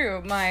 it's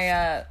true.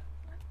 My,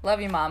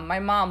 love you, Mom. My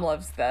mom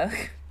loves the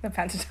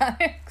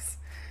Pentatonix.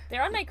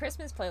 They're on my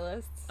Christmas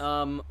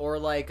playlists. Or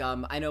like,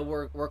 I know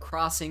we're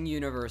crossing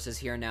universes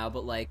here now,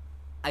 but like,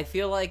 I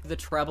feel like the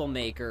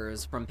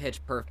Treblemakers from Pitch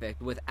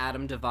Perfect with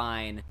Adam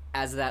Devine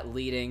as that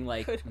leading,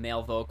 like,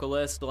 male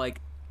vocalist,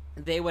 like,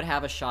 they would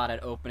have a shot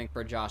at opening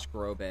for Josh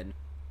Groban.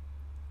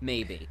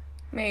 Maybe.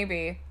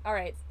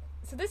 Alright,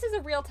 so this is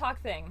a real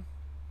talk thing.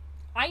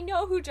 I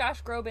know who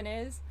Josh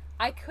Groban is.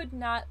 I could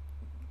not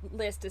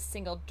list a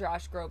single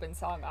Josh Groban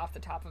song off the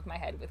top of my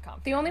head with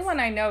confidence. The only one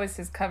I know is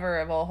his cover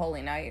of "Oh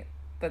Holy Night."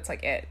 That's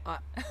like it.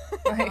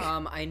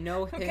 I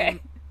know him. Okay.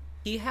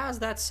 He has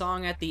that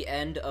song at the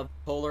end of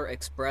Polar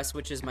Express,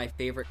 which is my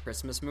favorite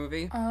Christmas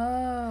movie.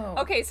 Oh.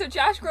 Okay, so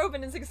Josh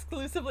Groban is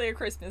exclusively a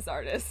Christmas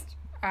artist.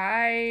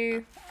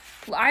 I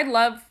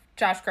love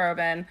Josh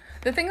Groban.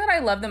 The thing that I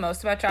love the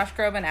most about Josh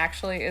Groban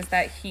actually is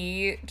that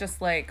he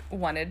just like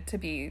wanted to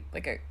be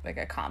like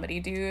a comedy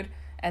dude,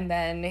 and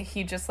then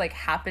he just like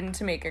happened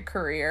to make a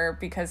career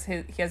because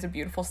he has a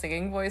beautiful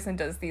singing voice and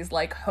does these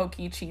like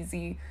hokey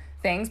cheesy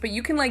things, but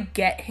you can like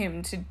get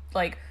him to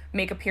like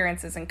make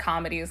appearances in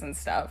comedies and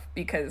stuff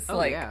because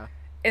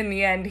in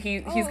the end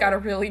he's got a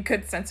really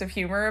good sense of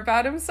humor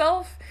about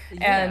himself,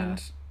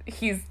 and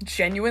he's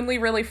genuinely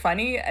really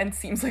funny and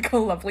seems like a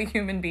lovely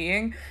human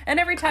being, and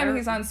every time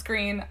he's on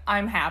screen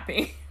I'm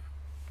happy.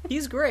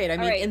 He's great. I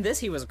mean, right. In this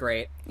he was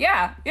great.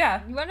 Yeah.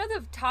 You want to know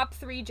the top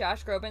 3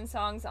 Josh Groban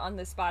songs on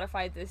the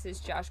Spotify This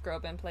Is Josh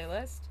Groban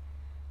playlist?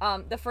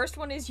 The first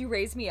one is You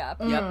Raise Me Up.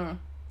 Yep.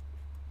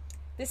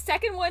 The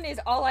second one is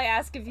All I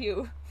Ask of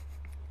You.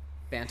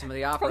 Phantom of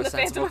the Opera, From the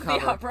sensible Phantom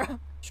cover. of the Opera.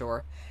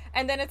 Sure.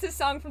 And then it's a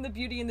song from the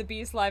Beauty and the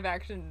Beast live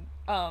action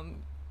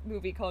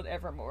movie called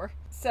Evermore.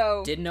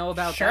 So Didn't know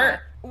about Sure.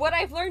 that. what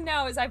I've learned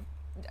now is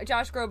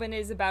Josh Groban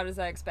is about as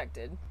I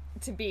expected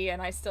to be,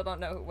 and I still don't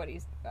know what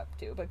he's up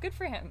to. But good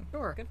for him.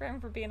 Sure. Good for him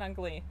for being on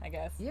Glee, I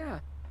guess. Yeah.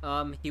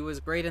 He was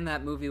great in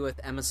that movie with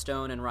Emma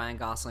Stone and Ryan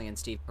Gosling and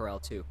Steve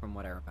Carell too, from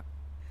what I remember.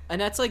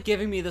 Annette's like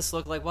giving me this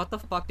look like, what the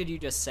fuck did you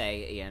just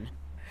say, Ian?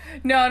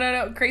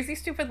 No. Crazy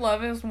Stupid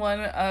Love is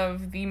one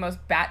of the most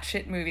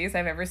batshit movies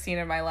I've ever seen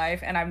in my life,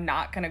 and I'm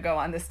not gonna go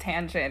on this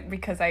tangent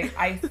because I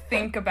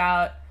think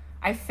about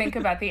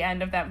the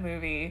end of that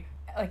movie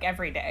like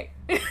every day.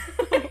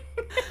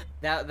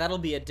 That'll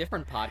be a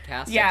different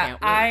podcast. Yeah,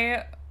 I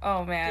can't wait.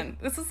 oh man,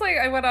 this is like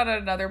I went on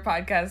another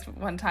podcast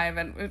one time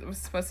and it was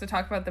supposed to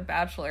talk about The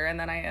Bachelor, and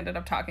then I ended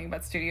up talking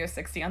about Studio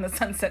 60 on the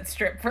Sunset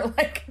Strip for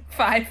like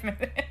 5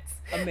 minutes.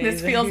 Amazing.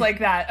 This feels like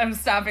that. I'm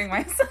stopping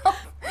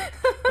myself.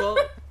 Well,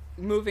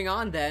 moving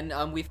on then,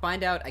 we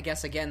find out, I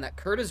guess again, that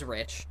Kurt is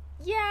rich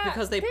Yeah.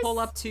 because they pull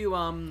up to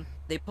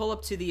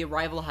the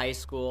rival high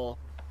school,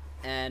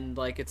 and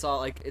like it's all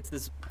like it's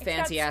this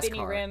fancy ass spinny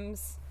car.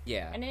 rims.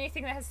 Yeah. And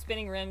anything that has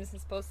spinning rims is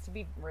supposed to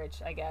be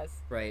rich, I guess.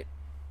 Right.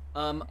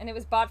 And it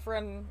was bought for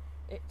him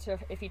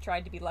if he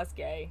tried to be less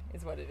gay,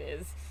 is what it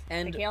is.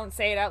 And they can't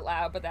say it out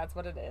loud, but that's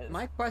what it is.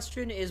 my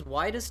question is,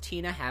 why does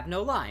Tina have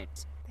no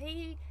lines?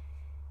 They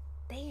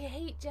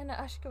hate Jenna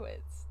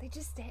Ushkowitz. They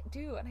just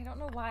do, and I don't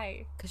know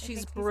why. Because It she's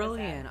makes me so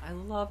brilliant. sad. I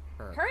love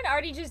her. Her and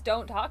Artie just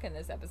don't talk in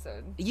this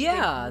episode.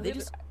 Yeah,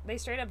 they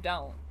straight up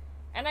don't.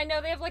 And I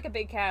know they have like a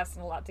big cast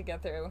and a lot to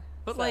get through.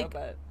 But like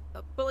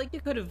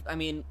you could have. I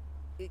mean,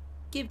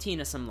 give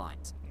Tina some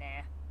lines nah,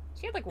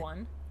 she had like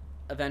one.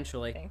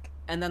 eventually. I think.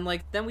 And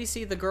then we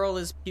see the girl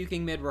is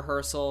puking mid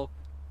rehearsal.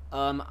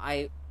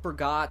 I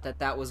forgot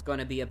that was going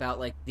to be about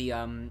like the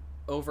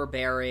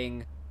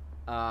overbearing.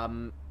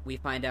 We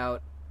find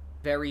out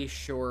very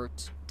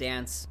short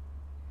dance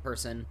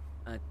person,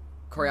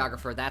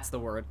 choreographer. That's the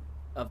word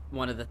of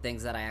one of the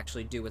things that I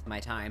actually do with my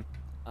time.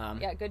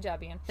 Yeah, good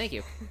job, Ian. Thank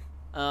you.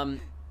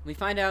 We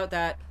find out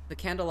that the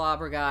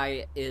candelabra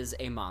guy is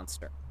a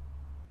monster,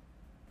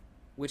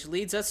 which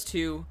leads us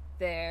to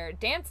Their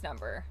dance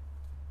number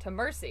to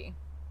Mercy.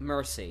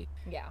 Mercy.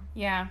 Yeah.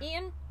 Yeah.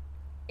 Ian,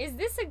 is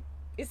this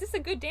a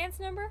good dance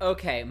number?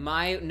 Okay,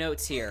 my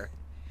notes here.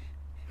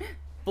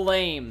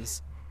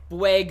 Flames,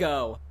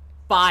 fuego,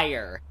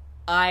 fire.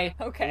 I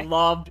Okay.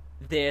 loved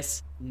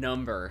this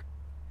number.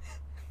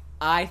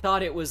 I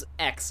thought it was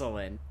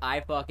excellent. I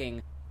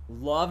fucking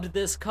loved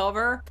this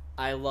cover.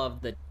 I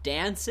loved the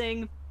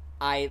dancing.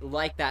 I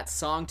like that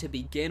song to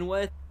begin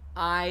with.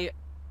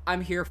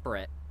 I'm here for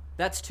it.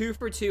 That's 2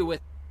 for 2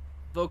 with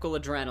vocal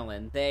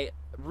adrenaline.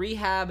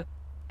 Rehab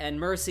and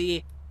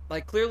Mercy,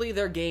 like, clearly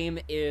their game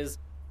is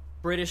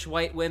British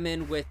white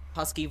women with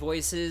husky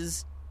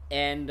voices,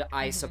 and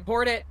I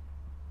support it.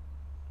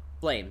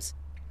 Flames.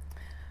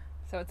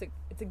 So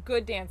it's a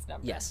good dance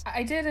number. Yes.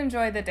 I did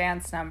enjoy the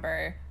dance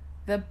number.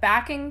 The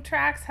backing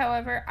tracks,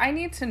 however, I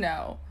need to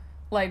know,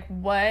 like,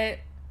 what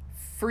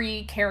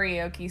free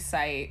karaoke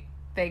site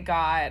they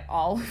got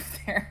all of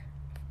their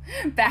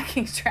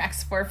backing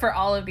tracks for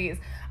all of these.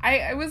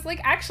 I was,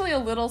 like, actually a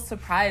little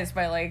surprised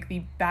by, like, the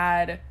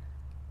bad,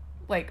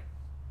 like,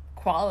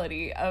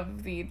 quality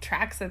of the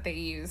tracks that they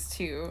used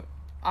to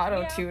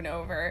auto-tune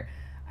over.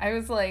 I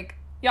was like,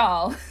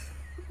 y'all.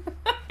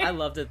 I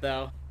loved it,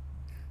 though.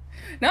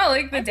 No,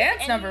 like, the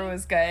dance number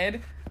was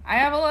good. I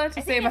have a lot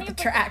to say about the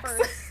tracks. The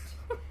first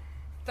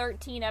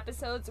 13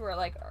 episodes were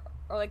like,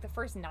 or like the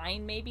first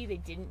 9 maybe, they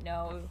didn't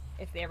know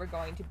if they were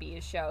going to be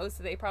a show,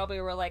 so they probably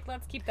were like,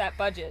 let's keep that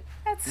budget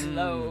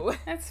low.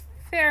 That's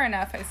fair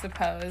enough, I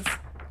suppose.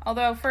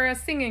 Although for a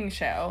singing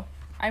show,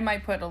 I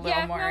might put a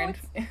little more in.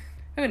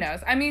 Who knows?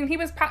 I mean,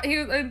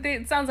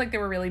 it sounds like they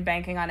were really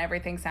banking on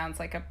Everything Sounds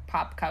Like a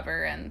Pop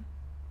cover, and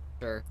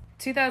Sure.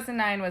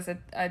 2009 was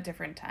a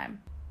different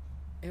time.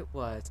 It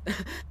was.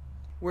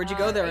 Where'd you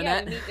go there,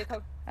 Annette? We meet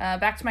Dakota.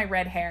 Back to my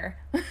red hair.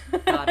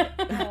 Got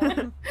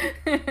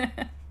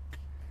it.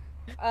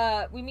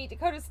 We meet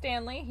Dakota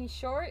Stanley. He's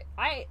short.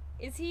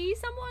 Is he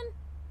someone?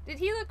 Did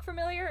he look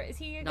familiar? Is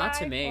he a guy? Not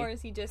to me. Or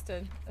is he just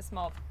a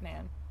small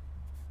man?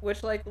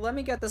 Which, like, let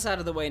me get this out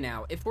of the way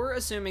now. If we're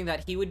assuming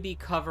that he would be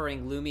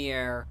covering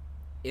Lumiere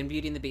in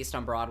Beauty and the Beast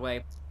on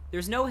Broadway,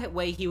 there's no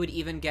way he would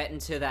even get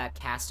into that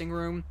casting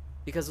room,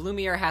 because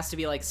Lumiere has to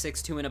be, like,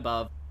 6'2" and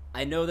above.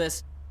 I know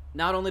this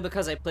not only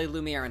because I played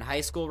Lumiere in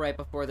high school right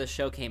before this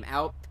show came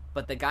out,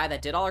 but the guy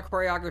that did all our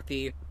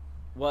choreography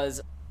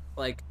was,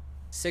 like,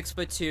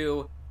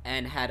 6'2"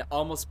 and had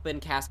almost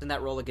been cast in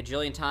that role a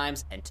gajillion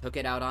times and took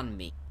it out on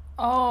me.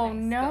 Oh,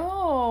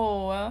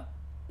 no.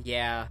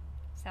 Yeah.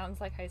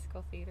 Sounds like high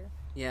school theater.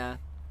 Yeah.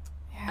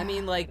 I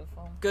mean, like,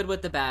 Beautiful. good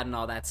with the bad and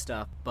all that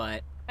stuff,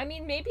 but... I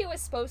mean, maybe it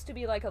was supposed to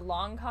be like a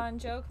long con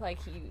joke, like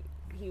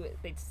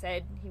they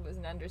said he was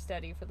an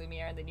understudy for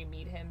Lumiere, and then you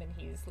meet him and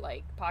he's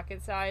like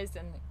pocket-sized,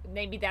 and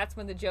maybe that's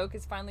when the joke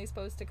is finally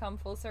supposed to come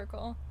full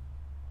circle.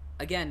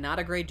 Again, not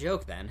a great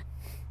joke then.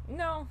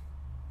 No,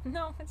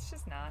 it's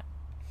just not.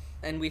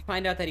 And we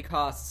find out that he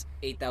costs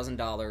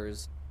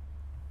 $8,000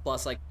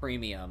 plus, like,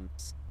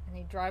 premiums. And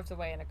he drives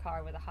away in a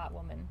car with a hot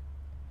woman,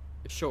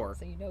 Sure.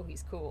 so you know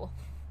he's cool.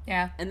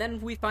 Yeah. And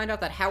then we find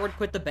out that Howard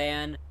quit the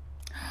band,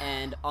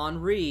 and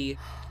Henri,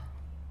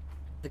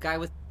 the guy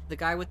with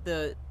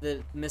the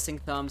missing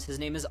thumbs, his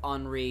name is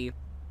Henri,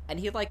 and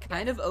he, like,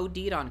 kind of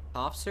OD'd on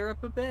cough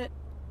syrup a bit.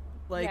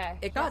 Like, Yeah, it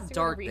he has got to go to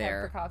dark rehab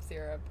there. for cough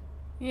syrup.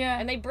 Yeah.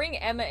 And they bring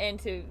Emma in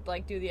to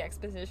like do the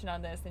exposition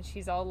on this, and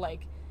she's all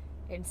like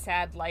in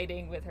sad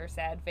lighting with her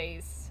sad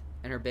face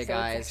And her big so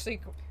eyes. It's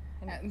actually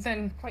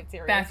then quite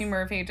serious. Matthew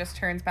Murphy just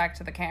turns back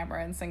to the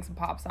camera and sings some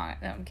pop song.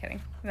 No, I'm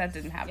kidding. That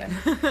didn't happen.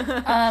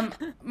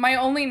 My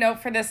only note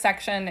for this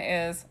section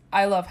is,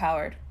 I love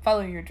Howard.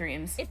 Follow your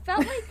dreams. It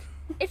felt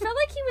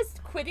like he was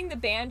quitting the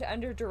band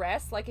under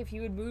duress. Like if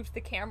you had moved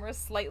the camera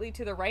slightly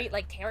to the right,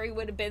 like Terry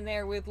would have been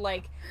there with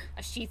like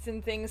a Sheets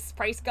and Things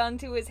price gun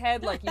to his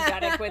head. Like, you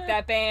gotta quit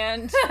that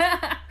band.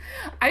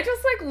 I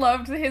just like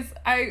loved his.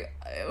 It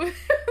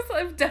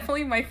was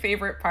definitely my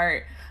favorite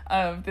part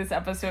of this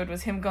episode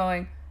was him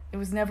going, "It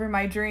was never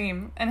my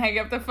dream," and hang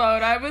up the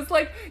phone. I was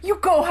like, "You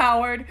go,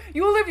 Howard.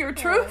 You live your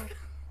truth.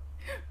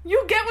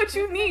 You get what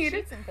you need."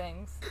 Sheets and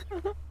Things.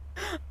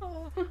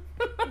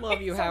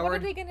 Love you, So Howard.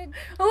 what are they gonna?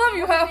 I love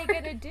you, What are Howard. they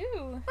gonna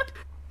do?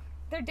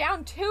 They're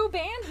down 2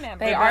 band members.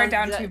 They are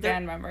down They're- 2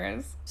 band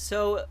members.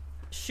 So,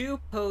 Shu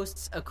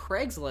posts a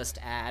Craigslist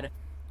ad,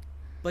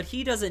 but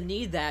he doesn't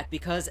need that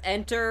because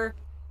enter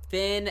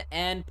Finn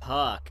and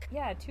Puck.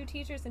 Yeah, 2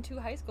 teachers and 2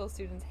 high school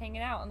students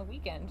hanging out on the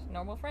weekend.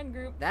 Normal friend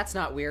group. That's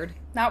not weird,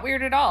 Not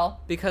weird at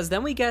all. because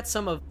then we get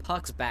some of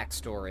Puck's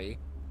backstory,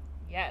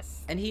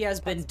 Yes. and he has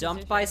been Puck's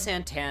dumped by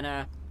position.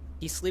 Santana,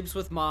 he sleeps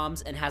with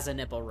moms, and has a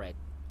nipple ring.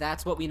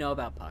 That's what we know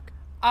about Puck.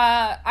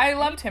 I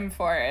loved him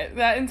for it.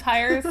 That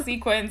entire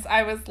sequence,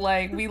 I was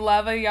like, we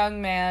love a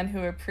young man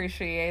who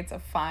appreciates a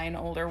fine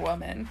older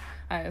woman.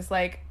 I was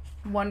like,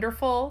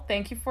 wonderful,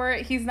 thank you for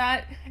it.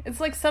 It's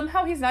like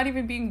somehow he's not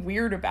even being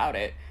weird about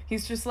it.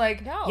 He's just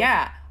like, No.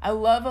 yeah, I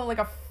love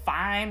a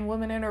fine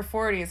woman in her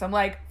 40s. I'm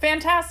like,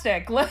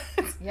 fantastic. Let's...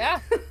 Yeah.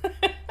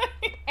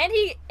 And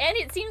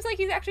it seems like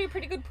he's actually a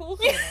pretty good pool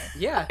cleaner.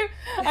 Yeah.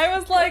 I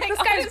was like, this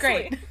guy's honestly.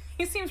 great.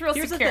 He seems real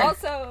Here's the secure. thing.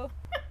 Also,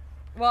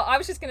 well, I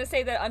was just going to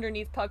say that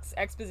underneath Puck's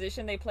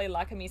exposition, they play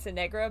La Camisa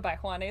Negra by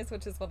Juanes,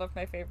 which is one of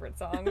my favorite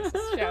songs.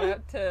 Shout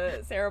out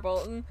to Sarah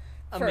Bolton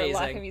for La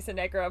Amazing. Camisa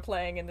Negra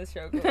playing in this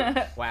show.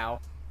 Wow.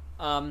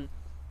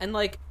 And,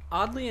 like,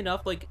 oddly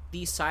enough, like,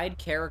 these side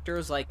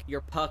characters, like,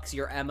 your Pucks,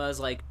 your Emmas,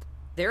 like,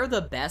 they're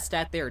the best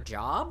at their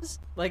jobs.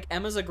 Like,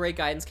 Emma's a great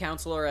guidance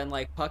counselor, and,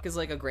 like, Puck is,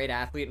 like, a great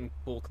athlete and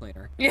pool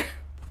cleaner. Yeah.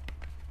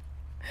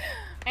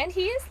 And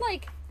he's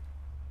like,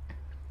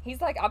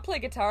 I play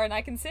guitar and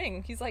I can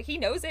sing. He's like, he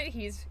knows it.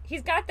 He's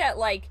got that,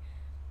 like,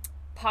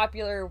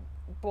 popular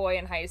boy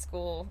in high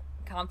school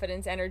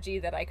confidence energy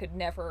that I could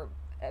never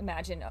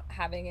imagine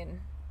having in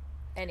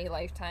any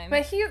lifetime.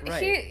 But he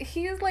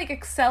like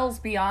excels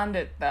beyond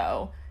it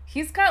though.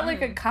 He's got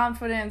like a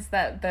confidence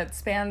that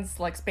spans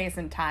like space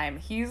and time.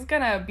 He's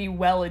gonna be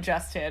well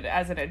adjusted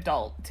as an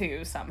adult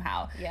too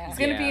somehow. Yeah. He's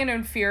gonna be Yeah. an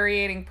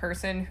infuriating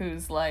person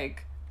who's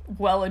like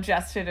well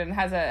adjusted and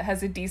has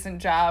a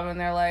decent job, and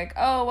they're like,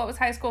 "Oh, what was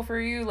high school for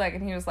you like?"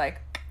 And he was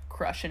like,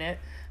 "Crushing it."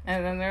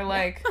 And then they're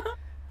like,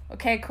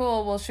 "Okay,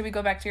 cool. Well, should we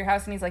go back to your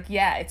house?" And he's like,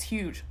 "Yeah, it's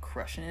huge.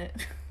 Crushing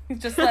it." He's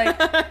just like,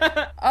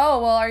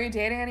 "Oh, well, are you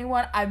dating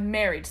anyone?" "I'm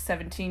married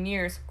 17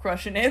 years.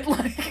 Crushing it."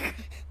 Like,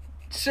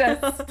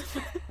 just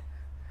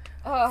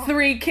Oh.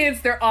 3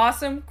 kids. They're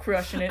awesome.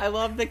 Crushing it. I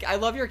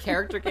love your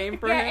character game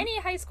for Yeah, him. any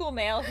high school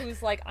male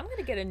who's like, I'm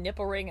gonna get a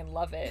nipple ring and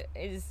love it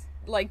is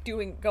like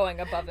going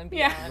above and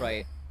Yeah. beyond.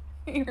 Right.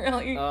 He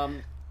really.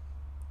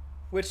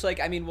 Which, like,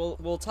 I mean,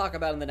 we'll talk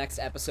about in the next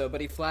episode,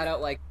 but he flat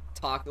out, like,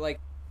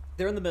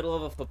 they're in the middle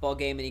of a football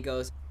game, and he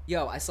goes,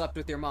 "Yo, I slept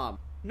with your mom."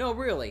 "No,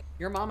 really.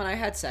 Your mom and I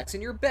had sex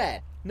in your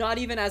bed." Not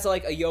even as,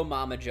 like, a yo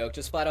mama joke,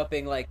 just flat out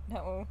being like,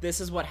 No. "This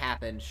is what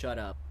happened, shut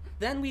up."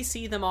 then we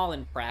see them all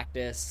in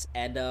practice,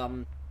 and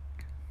I'm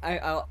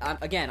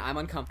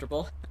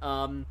uncomfortable.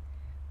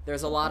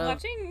 There's a lot of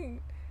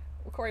watching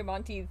Cory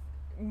Monteith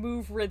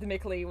move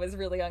rhythmically was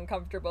really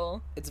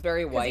uncomfortable. It's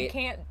very white.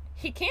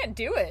 He can't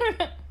do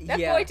it. That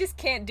boy just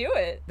can't do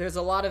it. There's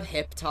a lot of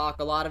hip talk,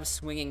 a lot of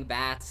swinging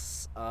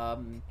bats.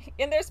 And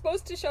they're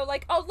supposed to show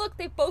like, oh look,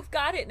 they both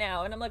got it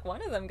now, and I'm like,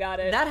 one of them got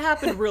it. That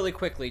happened really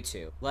quickly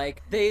too.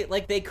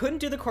 They couldn't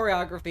do the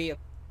choreography.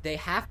 They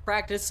half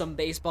practiced some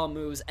baseball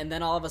moves, and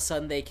then all of a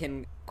sudden they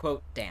can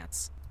quote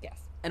dance. Yes.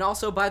 And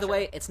also, by the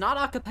way, it's not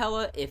a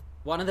cappella if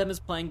one of them is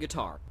playing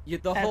guitar.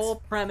 Whole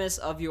premise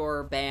of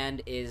your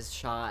band is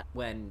shot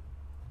when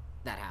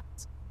that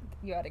happens.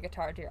 You add a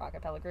guitar to your a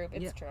cappella group.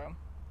 It's true.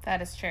 That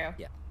is true.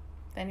 Yeah.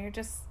 Then you're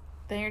just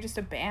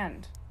a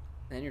band.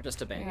 Then you're just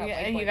a band.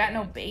 And you got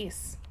no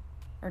bass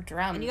or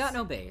drums. And you got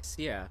no bass.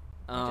 Yeah.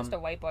 You're just a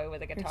white boy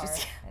with a guitar,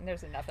 and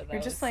there's enough of those.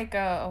 You're just like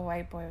a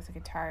white boy with a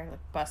guitar, like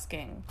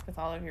busking with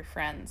all of your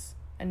friends,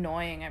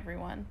 annoying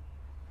everyone.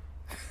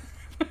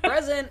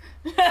 Present.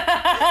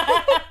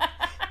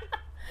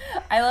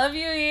 I love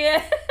you,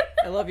 Ian.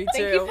 I love you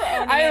too. Thank you for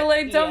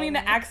owning it, don't Ian. mean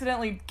to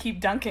accidentally keep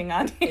dunking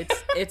on you.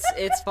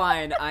 It's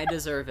fine. I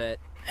deserve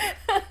it.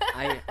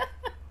 I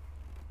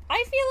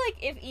feel like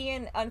if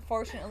Ian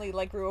unfortunately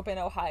grew up in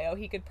Ohio,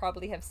 he could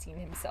probably have seen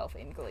himself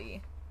in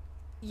Glee.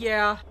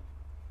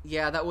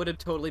 Yeah, that would have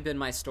totally been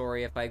my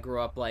story if I grew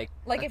up like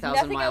if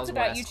nothing else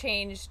about you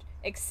changed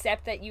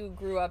except that you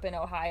grew up in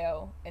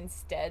Ohio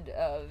instead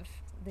of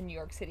the New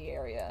York City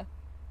area.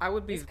 I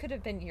would be. This could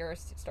have been your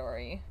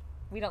story.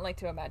 We don't like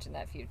to imagine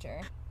that future.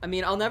 I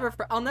mean, I'll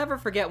never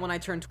forget when I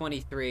turned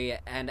 23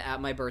 and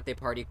at my birthday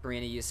party,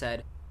 Karina, you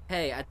said,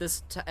 "Hey, at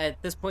this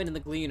point in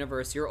the Glee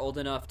universe, you're old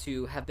enough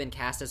to have been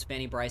cast as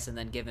Fanny Bryce and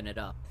then given it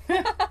up."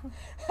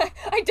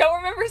 I don't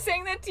remember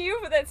saying that to you,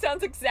 but that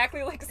sounds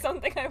exactly like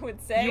something I would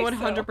say. You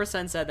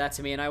 100% said that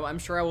to me, and I'm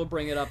sure I will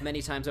bring it up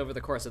many times over the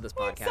course of this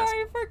podcast. I'm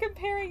sorry for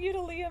comparing you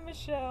to Leah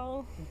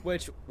Michele.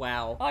 Which,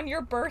 wow. On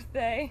your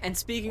birthday. And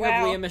speaking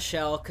of Leah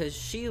Michele, because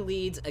she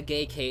leads a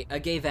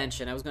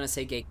gayvention. I was going to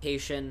say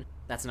gaycation.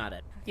 That's not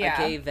it.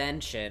 Yeah. A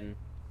gayvention.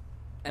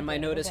 And my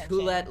note is,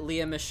 who let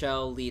Leah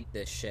Michele lead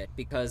this shit?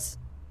 Because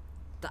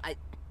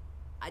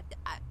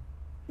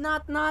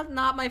not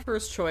my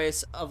first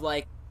choice of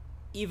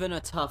even a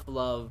tough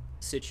love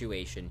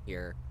situation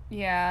here.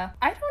 Yeah.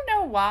 I don't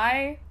know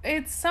why.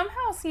 It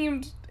somehow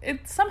seemed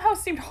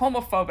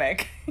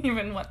homophobic,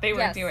 even what they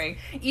were doing.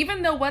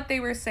 Even though what they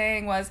were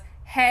saying was,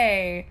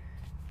 hey,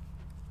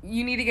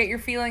 you need to get your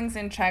feelings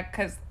in check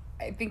because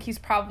I think he's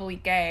probably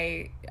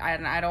gay,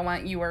 and I don't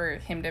want you or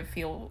him to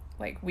feel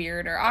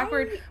weird or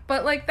awkward.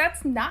 But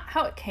that's not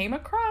how it came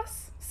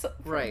across. So,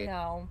 right.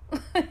 No.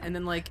 And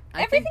then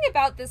everything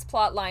about this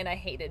plot line I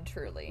hated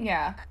truly.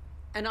 Yeah.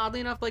 And oddly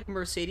enough,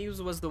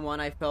 Mercedes was the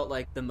one I felt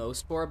the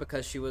most for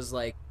because she was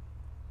I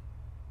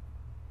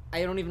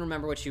don't even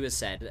remember what she was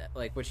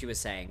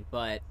saying,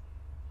 but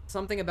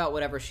something about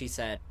whatever she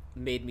said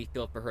made me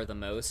feel for her the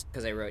most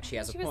because I wrote she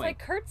has a point. She was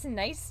Kurt's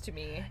nice to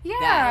me. Yeah.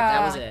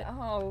 That was it.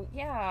 Oh,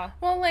 yeah.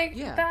 Well,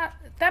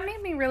 that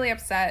made me really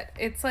upset.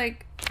 It's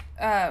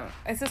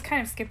it's just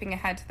kind of skipping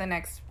ahead to the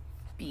next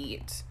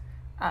beat,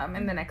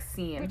 in the next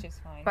scene. Which is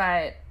fine.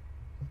 But,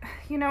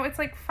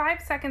 it's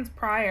 5 seconds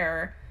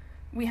prior,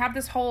 we have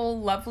this whole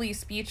lovely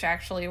speech,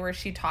 actually, where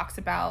she talks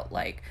about,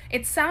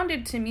 it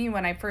sounded to me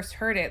when I first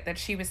heard it that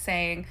she was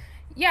saying,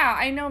 yeah,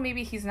 I know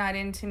maybe he's not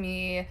into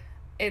me.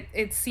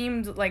 It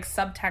seemed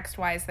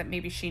subtext-wise that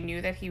maybe she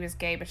knew that he was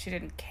gay, but she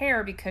didn't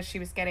care because she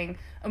was getting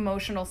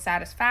emotional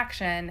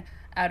satisfaction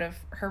out of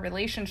her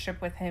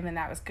relationship with him, and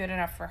that was good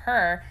enough for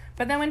her.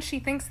 But then when she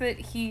thinks that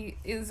he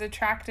is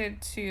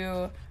attracted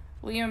to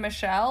Leah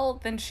Michele,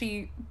 then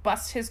she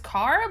busts his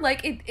car.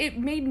 It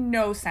made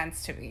no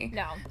sense to me.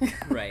 No.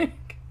 Right.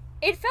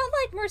 It felt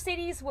like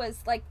Mercedes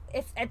was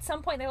if at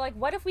some point they're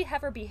what if we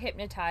have her be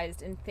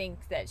hypnotized and think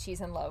that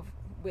she's in love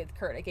with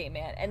Kurt, a gay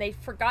man, and they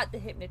forgot the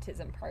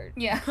hypnotism part.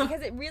 Yeah.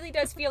 Because it really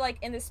does feel like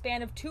in the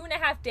span of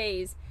 2.5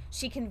 days,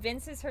 she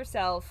convinces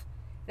herself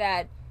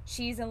that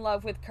she's in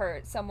love with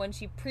Kurt, someone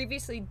she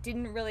previously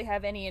didn't really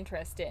have any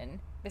interest in,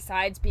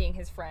 besides being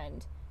his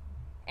friend,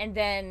 and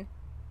then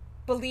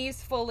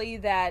believes fully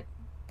that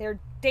they're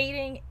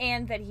dating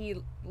and that he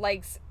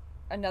likes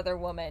another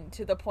woman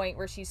to the point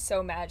where she's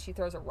so mad she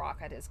throws a rock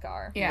at his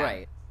car. Yeah.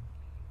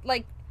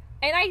 Right.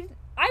 And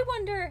I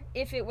wonder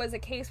if it was a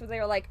case where they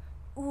were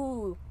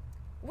ooh,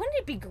 wouldn't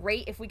it be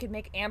great if we could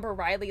make Amber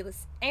Riley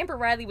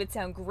would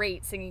sound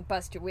great singing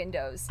Bust Your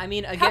Windows. I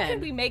mean, again, how can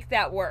we make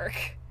that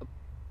work?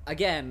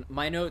 Again,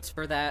 my notes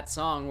for that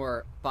song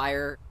were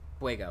Fire,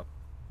 Fuego.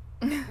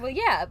 Well,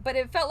 yeah, but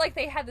it felt like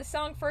they had the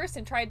song first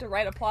and tried to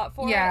write a plot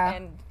for it,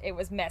 and it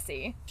was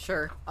messy.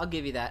 Sure, I'll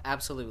give you that,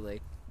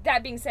 absolutely.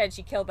 That being said,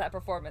 she killed that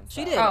performance.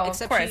 She did. Oh,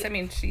 except of course. I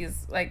mean,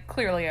 she's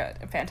clearly a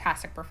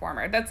fantastic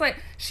performer. That's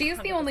she's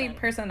 100%. The only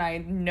person I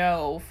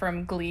know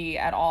from Glee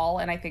at all,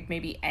 and I think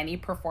maybe any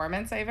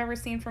performance I've ever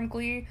seen from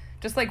Glee,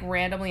 just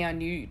randomly on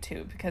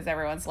YouTube, because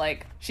everyone's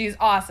she's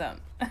awesome.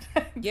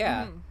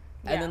 Yeah.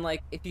 And then,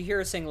 like, if you hear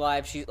her sing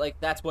live, she, like,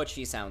 that's what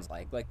she sounds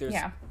like. Like, there's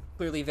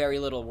clearly very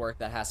little work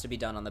that has to be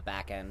done on the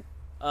back end.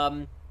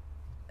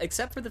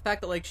 Except for the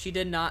fact that, like, she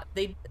did not,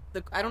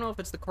 I don't know if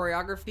it's the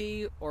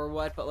choreography or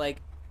what, but,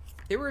 like,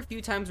 there were a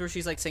few times where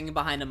she's, like, singing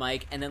behind a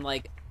mic and then,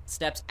 like,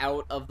 steps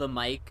out of the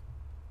mic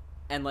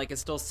and, like, is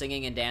still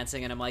singing and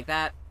dancing, and I'm like,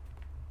 that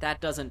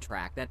doesn't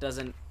track.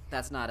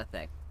 That's not a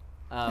thing.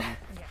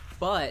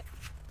 But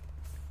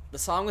the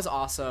song was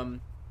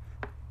awesome.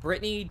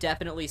 Brittany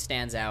definitely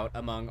stands out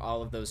among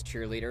all of those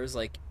cheerleaders.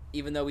 Like,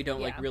 even though we don't,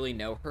 like, really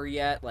know her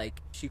yet,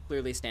 like, she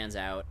clearly stands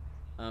out.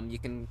 You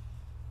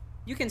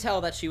can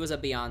tell that she was a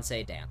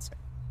Beyonce dancer.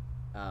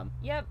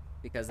 Yep.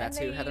 Because that's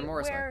who Heather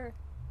Morris was.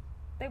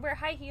 They wear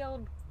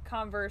high-heeled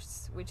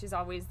Converse, which is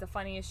always the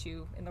funniest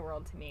shoe in the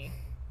world to me,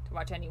 to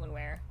watch anyone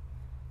wear.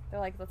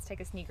 They're like, let's take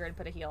a sneaker and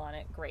put a heel on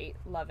it. Great.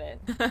 Love it.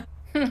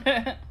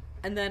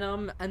 And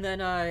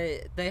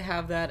then they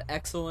have that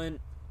excellent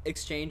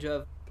exchange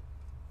of,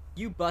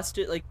 you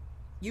busted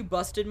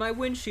my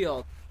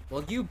windshield.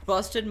 Well, you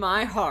busted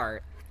my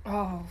heart.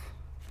 Oh.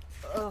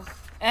 Ugh.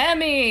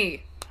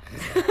 Emmy!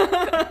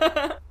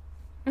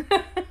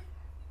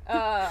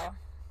 Oh.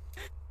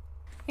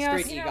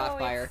 Straight EGOT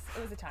fire.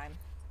 It was a time.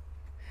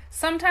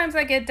 Sometimes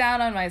I get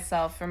down on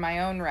myself for my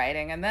own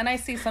writing, and then I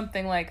see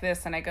something like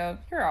this, and I go,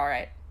 you're all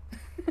right.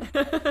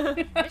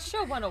 This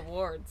show won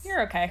awards.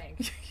 You're okay.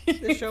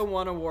 The show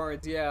won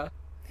awards, yeah.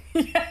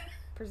 Yeah.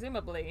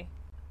 Presumably.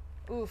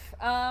 Oof.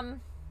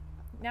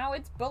 Now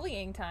it's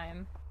bullying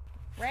time.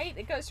 Right?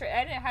 It goes straight.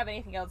 I didn't have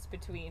anything else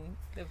between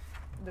the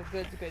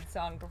good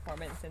song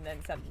performance and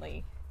then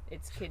suddenly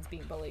it's kids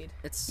being bullied.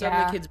 It's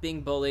suddenly kids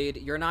being bullied.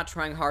 You're not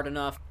trying hard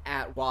enough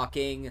at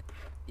walking.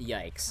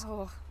 Yikes.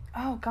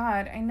 Oh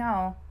God, I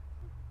know.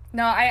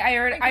 No, I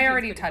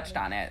already touched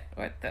on it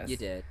with this. You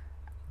did.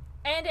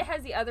 And it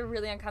has the other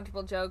really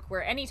uncomfortable joke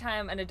where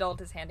anytime an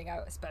adult is handing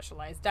out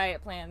specialized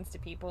diet plans to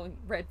people,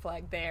 red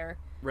flag there.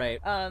 Right.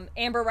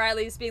 Amber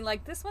Riley's being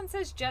like, this one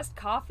says just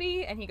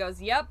coffee, and he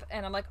goes, yep,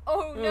 and I'm like,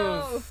 oh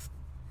no. Oof.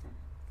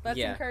 Let's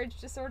encourage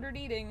disordered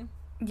eating.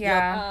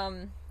 Yeah.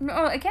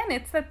 No, again,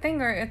 it's that thing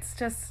where it's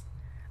just,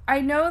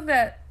 I know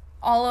that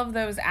all of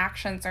those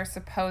actions are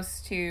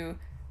supposed to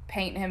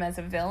paint him as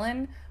a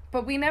villain,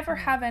 but we never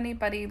have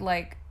anybody,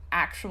 like,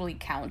 actually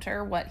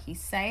counter what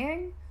he's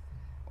saying.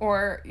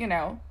 Or, you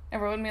know,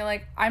 everyone be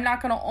like, I'm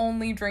not going to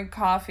only drink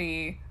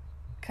coffee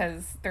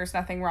because there's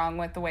nothing wrong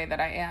with the way that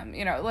I am.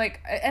 You know, like,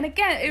 and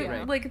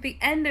again, like, at the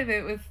end of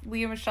it with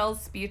Lea Michele's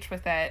speech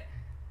with it,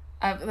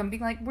 of them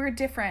being like, we're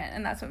different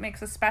and that's what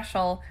makes us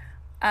special,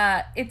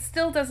 it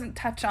still doesn't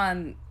touch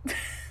on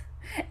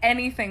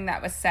anything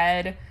that was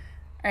said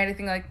or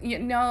anything like, you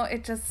know,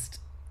 it just...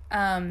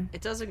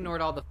 it does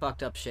ignore all the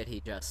fucked up shit he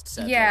just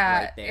said, yeah,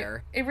 like, right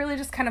there. It really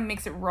just kind of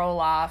makes it roll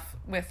off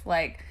with,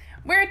 like,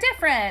 we're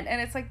different, and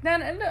it's like,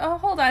 no,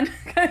 hold on,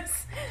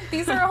 because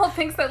these are all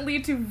things that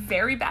lead to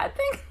very bad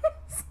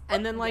things.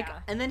 And then, like,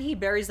 and then he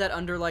buries that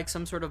under, like,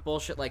 some sort of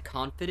bullshit, like,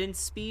 confidence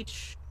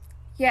speech.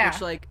 Yeah.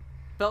 Which, like,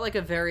 felt like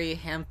a very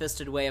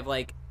ham-fisted way of,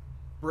 like,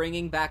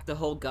 bringing back the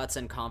whole guts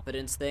and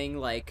confidence thing,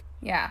 like...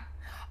 Yeah.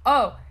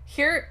 Oh,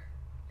 here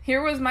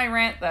was my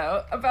rant,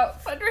 though,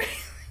 about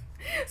fundraising.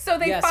 So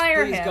they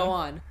fire him. Yes, please, go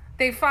on.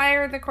 They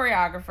fire the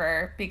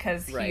choreographer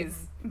because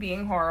he's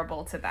being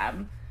horrible to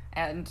them.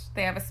 And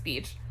they have a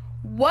speech.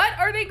 What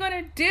are they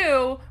going to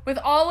do with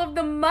all of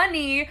the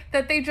money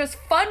that they just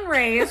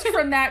fundraised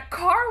from that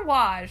car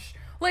wash?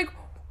 Like,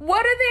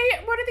 what are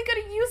they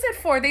going to use it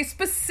for? They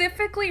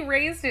specifically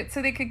raised it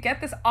so they could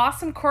get this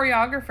awesome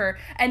choreographer,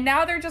 and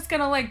now they're just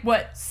going to, like,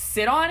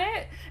 sit on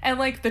it? And,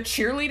 like, the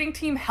cheerleading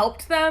team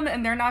helped them,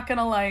 and they're not going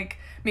to, like,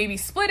 maybe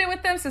split it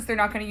with them since they're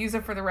not going to use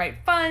it for the right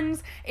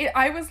funds.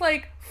 I was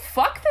like,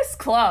 fuck this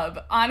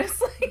club,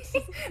 honestly.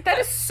 That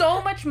is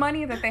so much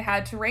money that they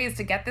had to raise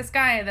to get this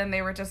guy, and then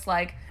they were just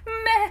like,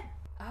 meh.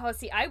 Oh,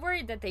 see, I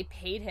worried that they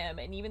paid him,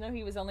 and even though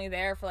he was only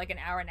there for like an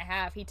hour and a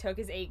half, he took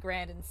his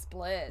 $8,000 and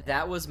split.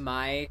 That was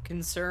my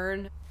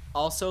concern.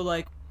 Also,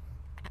 like,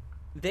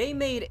 they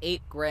made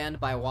 $8,000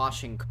 by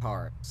washing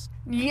cars.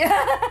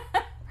 Yeah.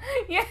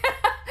 Yeah,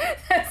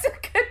 that's a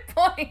good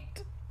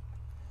point.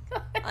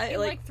 In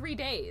like 3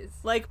 days.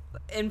 Like,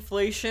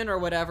 inflation or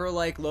whatever,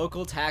 like,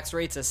 local tax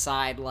rates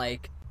aside,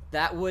 like,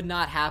 that would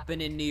not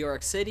happen in New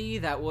York City.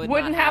 That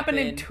wouldn't happen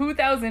in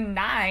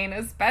 2009,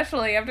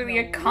 especially after the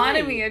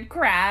economy had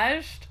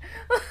crashed.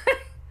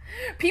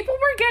 People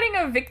were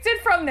getting evicted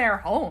from their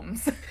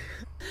homes.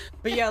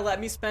 But yeah, let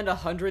me spend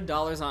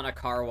 $100 on a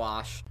car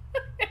wash.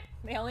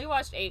 They only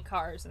washed 8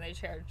 cars and they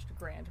charged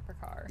 $1,000 per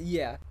car.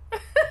 Yeah.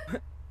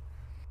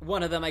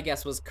 One of them, I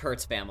guess, was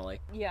Kurt's family.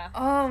 Yeah.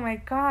 Oh my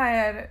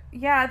god.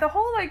 Yeah, the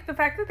whole, like, the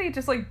fact that they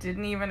just, like,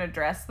 didn't even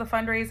address the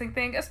fundraising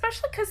thing,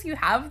 especially because you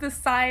have this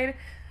side,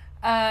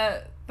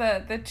 the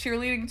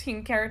cheerleading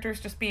team characters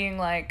just being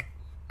like,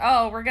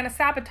 oh, we're gonna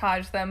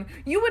sabotage them.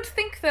 You would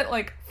think that,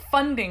 like,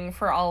 funding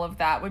for all of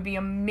that would be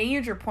a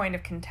major point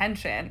of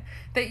contention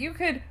that you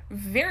could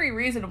very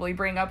reasonably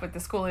bring up with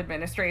the school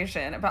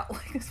administration about,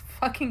 like, this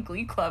fucking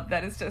glee club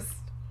that is just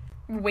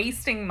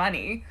wasting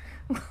money.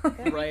 They're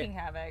Right. making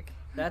havoc.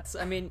 That's,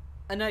 I mean,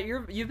 Annette,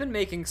 you've been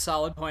making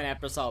solid point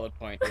after solid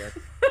point here.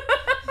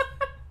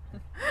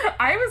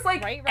 I was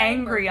like Right,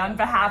 angry on right.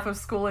 behalf of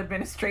school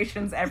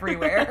administrations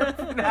everywhere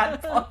at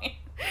that point.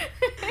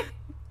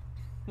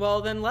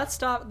 Well, then let's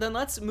stop. Then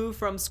let's move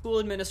from school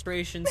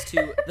administrations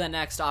to the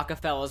next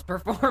Acapellas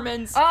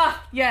performance.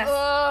 Ah, yes.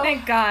 Ugh.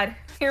 Thank God.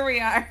 Here we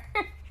are.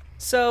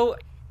 So,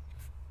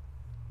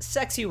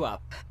 sex you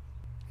up.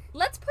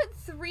 Let's put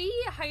 3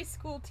 high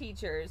school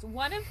teachers,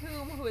 one of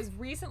who has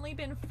recently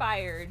been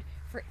fired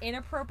for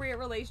inappropriate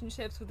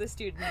relationships with a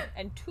student,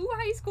 and 2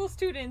 high school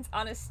students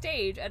on a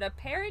stage at a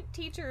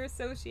parent-teacher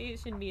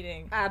association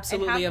meeting.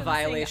 Absolutely a and have them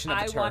violation sing,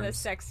 of the I want to terms.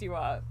 sex you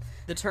up.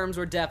 The terms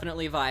were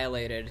definitely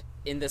violated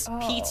in this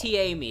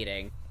PTA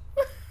meeting.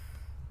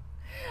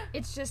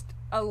 It's just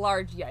a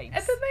large yikes. And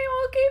then they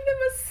all gave them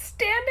a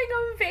standing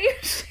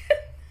ovation.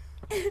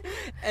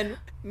 And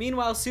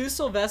meanwhile, Sue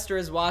Sylvester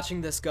is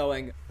watching this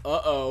going,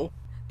 uh-oh,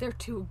 They're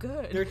too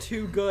good. they're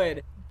too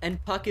good.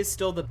 And Puck is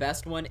still the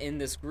best one in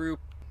this group.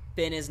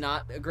 Finn is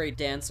not a great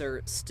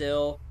dancer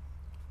still.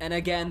 And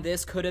again,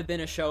 this could have been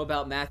a show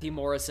about Matthew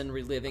Morrison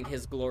reliving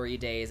his glory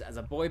days as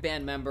a boy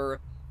band member,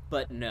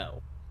 but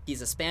no.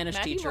 He's a Spanish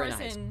Matthew teacher in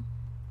high school. Morrison,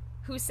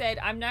 who said,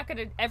 I'm not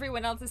gonna,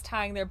 everyone else is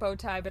tying their bow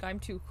tie, but I'm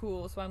too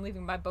cool, so I'm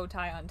leaving my bow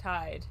tie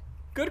untied.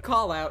 Good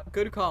call out.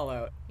 Good call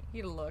out.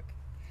 You look.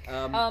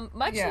 Um,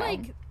 Yeah.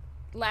 Like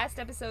last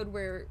episode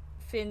where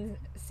Finn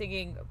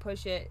singing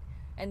Push It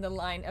and the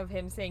line of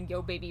him saying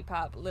Yo Baby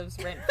Pop lives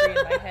rent free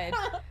in my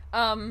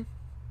head.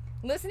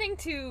 Listening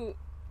to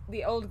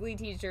the old Glee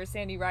teacher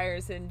Sandy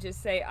Ryerson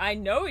just say, I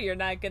know you're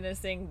not gonna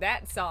sing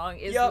that song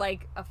is Yup.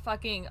 like a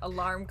fucking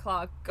alarm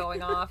clock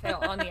going off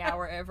on the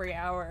hour every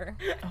hour.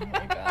 Oh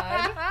my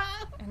God.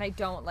 And I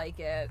don't like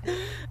it.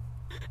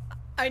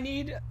 I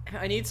need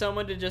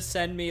someone to just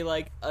send me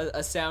like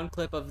a sound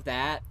clip of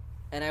that,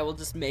 and I will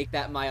just make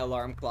that my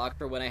alarm clock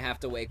for when I have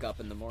to wake up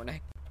in the morning.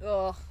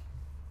 Ugh.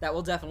 That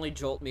will definitely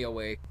jolt me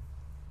awake.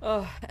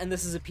 Oh, and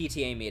this is a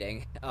PTA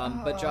meeting.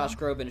 But Josh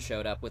Groban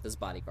showed up with his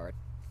bodyguard.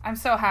 I'm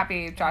so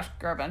happy Josh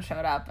Groban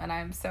showed up, and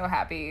I'm so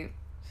happy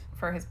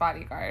for his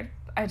bodyguard.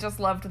 I just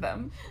loved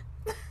them.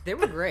 They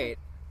were great.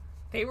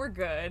 They were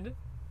good.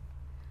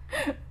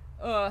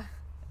 Ugh.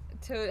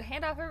 To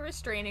hand off a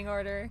restraining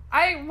order.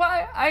 I know.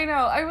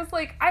 I was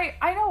like,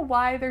 I know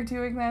why they're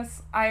doing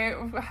this. I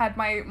had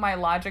my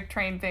logic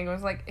train thing. It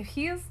was like, if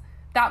he is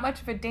that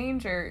much of a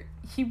danger,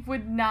 he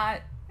would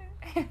not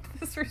hand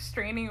this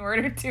restraining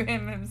order to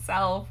him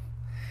himself.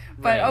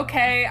 But Right.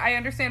 okay, I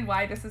understand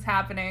why this is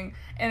happening.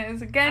 And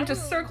it's again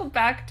just circled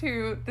back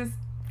to this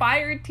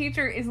fired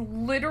teacher is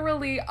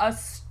literally a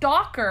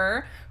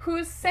stalker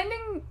who's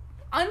sending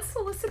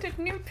unsolicited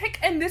nude pic,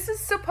 and this is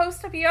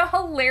supposed to be a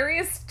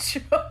hilarious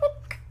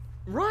joke.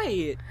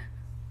 Right.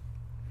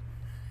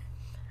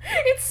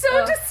 It's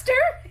so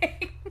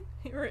disturbing.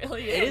 It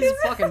really It is. is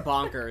fucking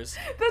bonkers.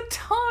 The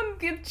tone,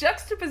 the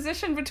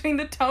juxtaposition between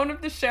the tone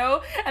of the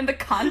show and the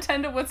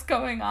content of what's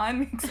going on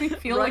makes me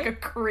feel like Right? a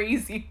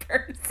crazy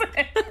person.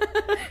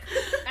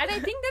 And I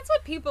think that's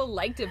what people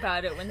liked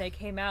about it when they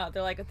came out.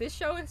 They're like, this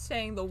show is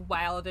saying the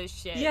wildest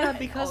shit. Yeah, and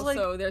because,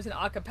 also there's an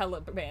a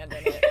cappella band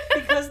in it.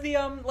 Because the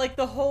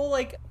the whole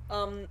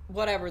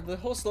the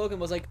whole slogan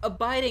was like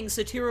abiding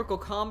satirical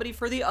comedy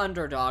for the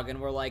underdog,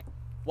 and we're like,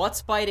 what's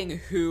fighting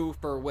who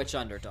for which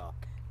underdog?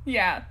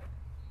 Yeah.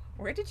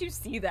 Where did you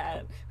see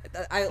that?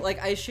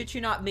 I shit you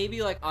not,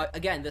 maybe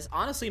again, this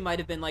honestly might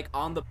have been like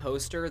on the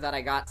poster that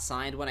I got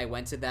signed when I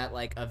went to that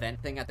like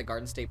event thing at the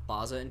Garden State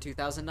Plaza in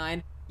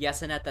 2009.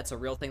 Yes, Annette, that's a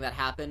real thing that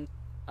happened.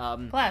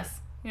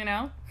 Plus, you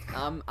know?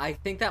 I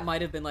think that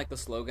might have been like the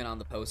slogan on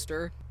the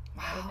poster.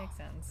 That would make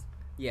sense.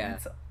 Yeah.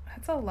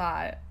 That's a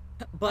lot.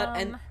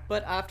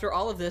 But after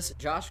all of this,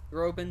 Josh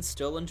Groban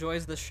still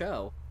enjoys the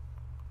show.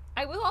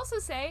 I will also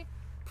say,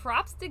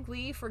 props to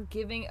Glee for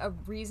giving a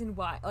reason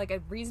why, like a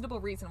reasonable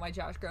reason why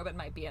Josh Groban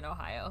might be in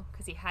Ohio,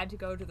 because he had to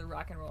go to the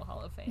Rock and Roll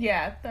Hall of Fame.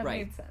 Yeah, that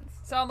Right. made sense.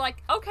 So I'm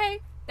like, okay,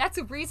 that's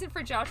a reason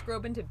for Josh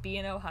Groban to be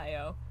in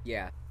Ohio.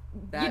 Yeah.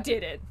 You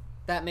did it.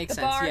 That makes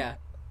The sense, bar yeah.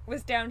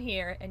 was down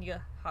here, and you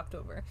hopped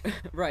over.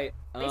 Right.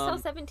 They sell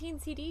 17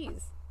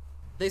 CDs.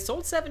 They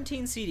sold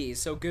 17 CDs,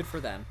 so good for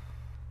them.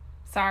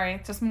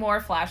 Sorry, just more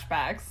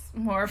flashbacks.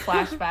 More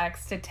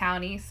flashbacks to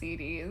Townie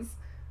CDs.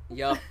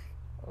 Yup.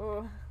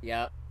 Oh.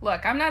 Yup.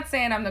 Look, I'm not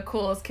saying I'm the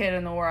coolest kid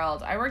in the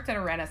world. I worked at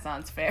a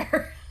Renaissance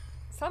fair.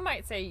 Some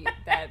might say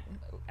that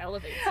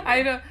elevates you.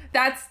 I know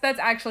that's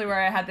actually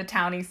where I had the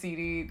Townie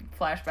CD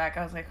flashback.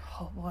 I was like,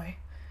 oh boy,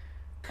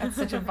 that's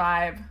such a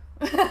vibe.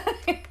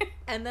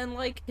 And then,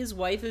 like, his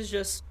wife is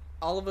just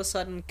all of a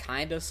sudden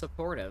kind of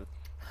supportive.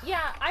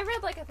 Yeah, I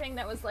read like a thing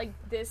that was like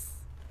this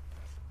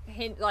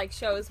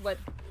shows what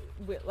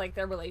like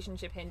their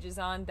relationship hinges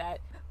on, that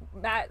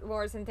Matt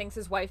Morrison thinks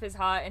his wife is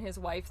hot and his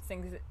wife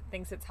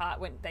thinks it's hot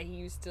when that he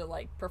used to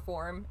like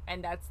perform,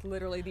 and that's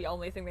literally the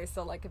only thing they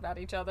still like about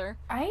each other.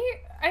 I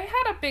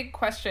had a big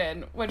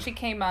question when she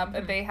came up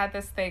and they had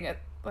this thing at,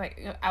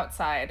 like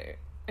outside.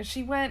 And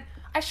she went,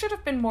 I should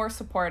have been more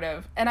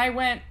supportive. And I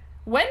went,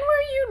 when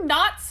were you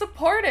not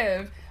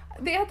supportive?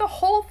 They had the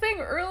whole thing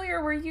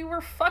earlier where you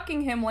were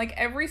fucking him like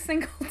every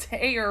single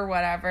day or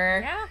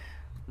whatever. Yeah.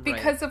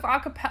 Because of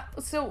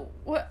acapella. So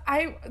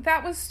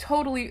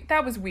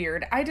that was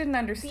weird. I didn't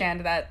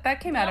understand that. That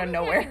came out of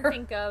nowhere. What I can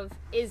think of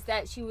is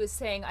that she was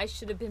saying I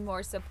should have been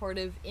more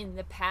supportive in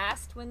the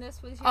past when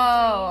this was your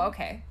dream.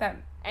 Okay.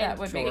 That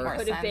would make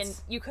more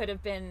sense. You could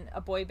have been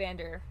a boy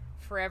bander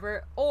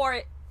forever,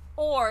 or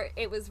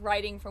it was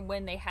writing from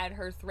when they had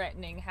her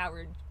threatening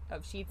Howard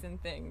of Sheets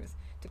and Things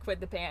to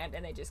quit the band,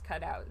 and they just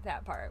cut out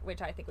that part,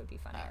 which I think would be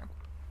funnier.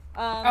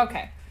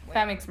 Okay,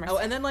 that makes more sense.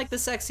 Oh, and then, like, the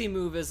sexy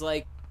move is,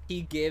 like,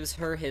 he gives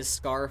her his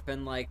scarf,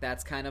 and, like,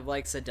 that's kind of,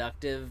 like,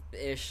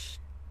 seductive-ish.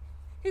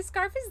 His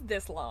scarf is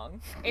this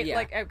long.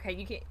 Like, okay,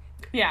 you can't...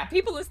 Yeah.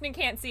 People listening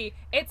can't see.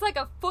 It's like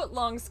a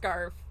foot-long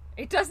scarf.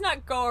 It does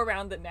not go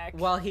around the neck.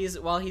 While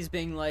he's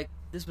being like,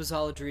 this was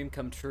all a dream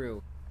come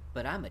true,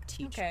 but I'm a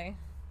teacher. Okay.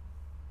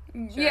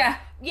 Sure. Yeah.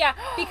 Yeah,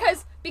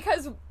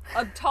 because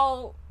a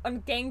tall,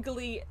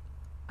 gangly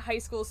high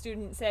school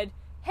student said,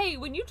 "Hey,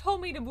 when you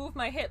told me to move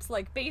my hips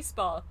like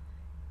baseball,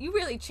 you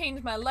really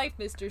changed my life,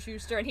 Mr.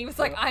 Schuster." And he was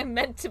like, "I'm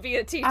meant to be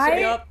a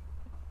teacher."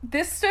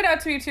 This stood out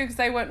to me too because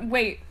I went,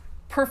 wait,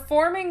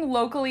 performing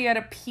locally at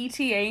a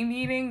PTA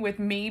meeting with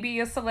maybe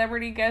a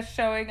celebrity guest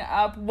showing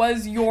up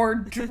was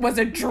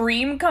a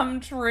dream come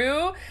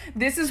true?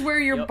 This is where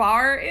your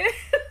bar is?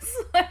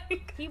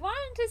 Like, he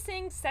wanted to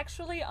sing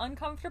sexually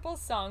uncomfortable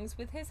songs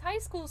with his high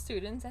school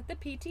students at the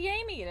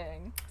PTA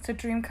meeting. It's a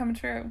dream come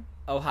true.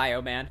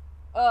 Ohio man.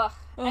 Ugh.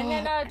 And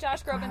then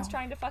Josh Groban's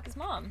trying to fuck his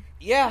mom.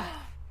 Yeah.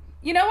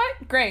 You know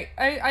what? Great.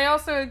 I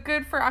also,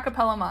 good for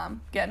acapella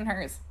mom getting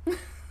hers.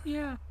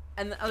 Yeah.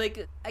 And,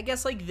 like, I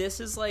guess, like, this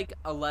is, like,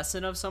 a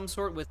lesson of some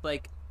sort with,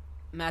 like,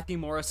 Matthew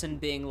Morrison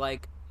being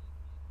like,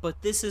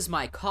 but this is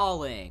my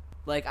calling.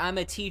 Like, I'm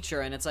a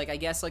teacher, and it's like, I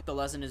guess, like, the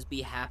lesson is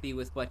be happy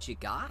with what you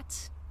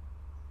got?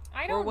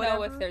 I don't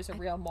know if there's a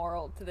real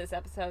moral to this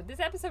episode. This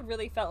episode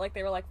really felt like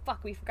they were like,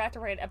 fuck, we forgot to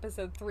write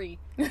episode 3.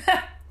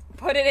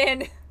 Put it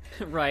in.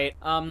 Right.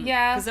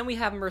 Yeah. Because then we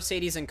have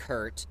Mercedes and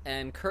Kurt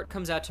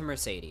comes out to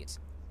Mercedes.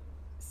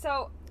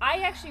 So, I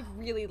actually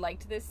really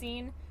liked this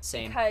scene.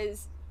 Same.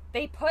 Because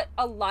they put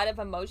a lot of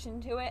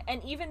emotion to it,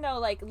 and even though,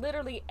 like,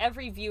 literally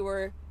every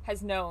viewer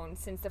has known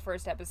since the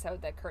first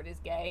episode that Kurt is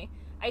gay,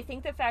 I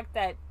think the fact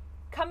that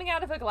coming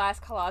out of a glass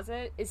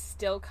closet is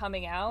still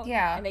coming out,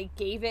 and they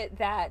gave it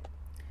that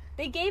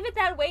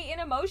weight in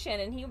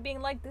emotion, and he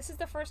being like, this is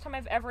the first time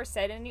I've ever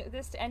said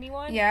this to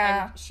anyone,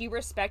 and she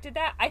respected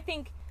that. I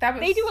think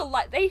they do a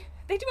lot. They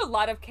do a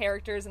lot of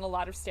characters and a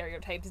lot of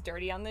stereotypes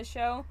dirty on this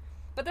show,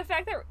 but the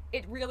fact that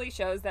it really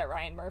shows that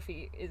Ryan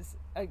Murphy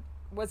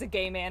was a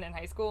gay man in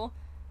high school,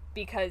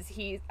 because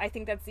I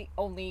think that's the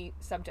only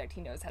subject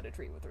he knows how to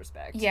treat with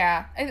respect.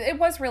 Yeah, it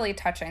was really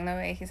touching the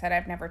way he said,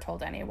 I've never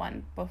told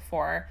anyone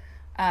before.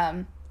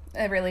 It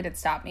really did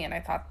stop me, and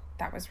I thought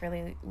that was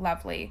really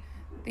lovely.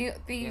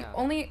 The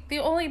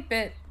only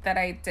bit that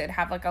I did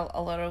have like a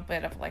little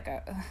bit of like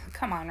a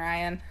come on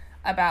Ryan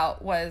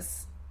about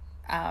was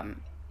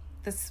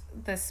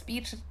the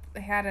speech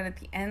they had, and at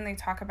the end they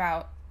talk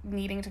about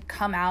needing to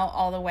come out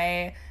all the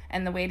way,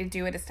 and the way to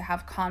do it is to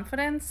have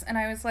confidence, and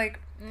I was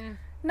like,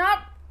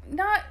 not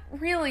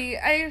really.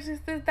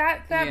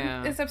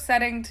 That is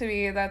upsetting to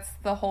me. That's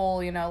the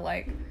whole,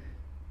 like,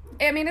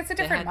 I mean, it's a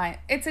different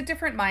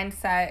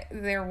mindset.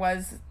 There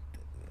was,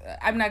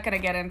 I'm not going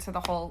to get into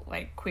the whole,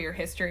 like, queer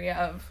history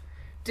of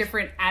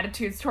different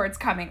attitudes towards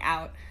coming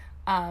out,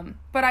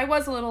 but I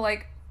was a little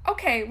like,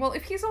 okay, well,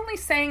 if he's only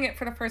saying it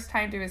for the first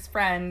time to his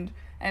friend,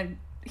 and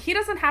he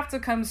doesn't have to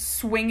come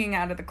swinging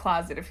out of the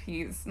closet if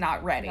he's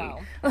not ready.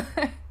 No.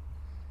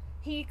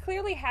 He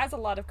clearly has a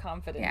lot of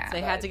confidence. Yeah. They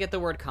had to get the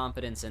word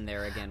confidence in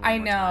there again. I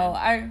know.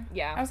 Time.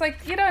 I was like,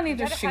 you don't need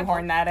to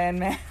shoehorn that in,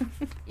 man.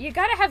 You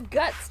gotta have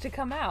guts to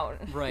come out.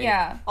 Right.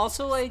 Yeah.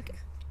 Also, like,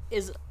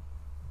 is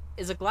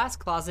a glass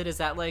closet, is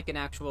that, like, an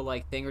actual,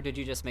 like, thing, or did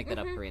you just make that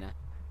up, Karina?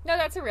 No,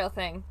 that's a real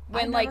thing.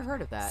 When, I've never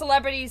heard of that.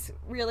 Celebrities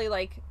really,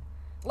 like,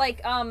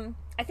 I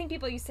think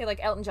people used to say, like,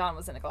 Elton John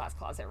was in a glass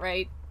closet,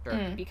 right?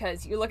 Sure.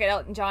 Because you look at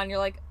Elton John, you're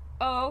like,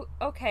 oh,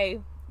 okay,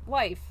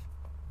 wife,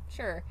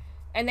 sure.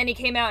 And then he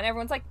came out and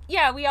everyone's like,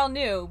 yeah, we all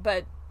knew,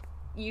 but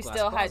you Glass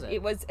still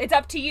closet. it's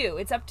up to you.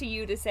 It's up to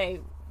you to say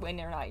when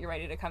or not you're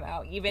ready to come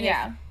out, even if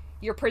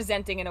you're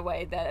presenting in a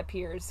way that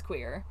appears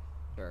queer.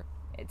 Sure.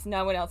 It's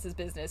no one else's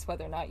business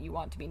whether or not you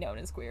want to be known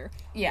as queer.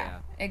 Yeah.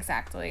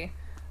 Exactly.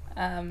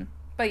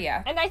 But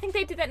yeah. And I think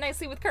they did that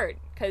nicely with Kurt,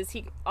 because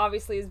he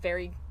obviously is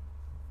very,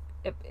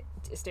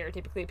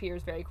 stereotypically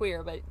appears very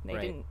queer, but they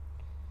didn't.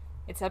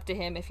 It's up to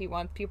him if he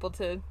wants people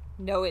to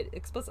know it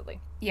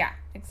explicitly. Yeah.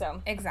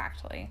 So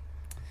exactly.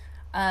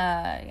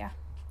 Yeah.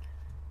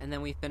 And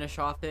then we finish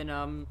off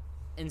in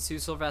Sue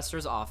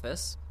Sylvester's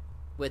office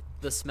with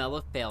the smell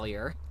of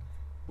failure,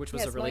 which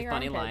was a really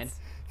funny line.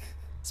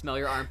 Smell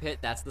your armpit,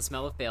 that's the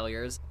smell of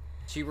failures.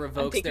 She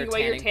revokes their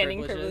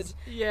tanning privileges.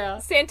 Yeah.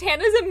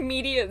 Santana's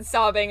immediate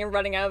sobbing and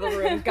running out of the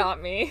room got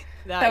me.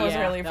 That was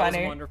really funny.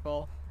 That was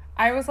wonderful.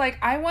 I was like,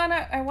 I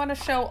want a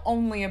show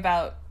only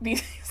about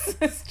these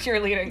this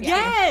cheerleading.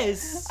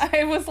 Yes.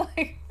 I was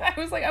like,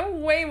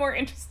 I'm way more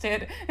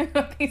interested in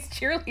what these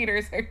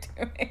cheerleaders are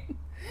doing.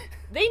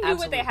 They knew Absolutely.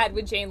 what they had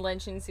with Jane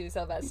Lynch and Sue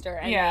Sylvester,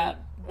 and Yeah.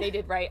 they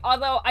did right.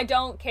 Although I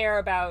don't care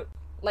about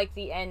like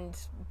the end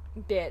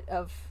bit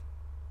of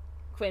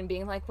Quinn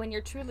being like, when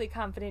you're truly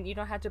confident, you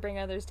don't have to bring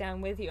others down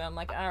with you. I'm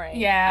like, all right.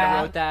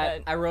 Yeah.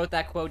 I wrote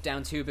that quote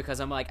down too because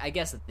I'm like, I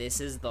guess this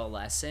is the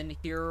lesson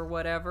here or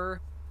whatever.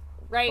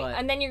 Right, But-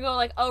 and then you go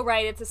like, oh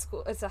right,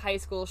 it's a high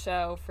school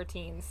show for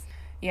teens.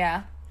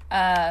 Yeah.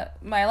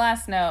 My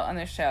last note on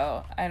the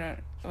show,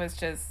 was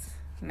just,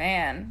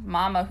 man,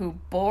 mama who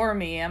bore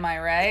me, am I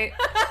right?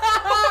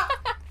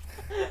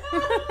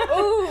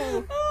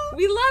 Ooh,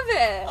 we love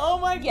it. Oh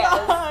my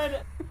Yes.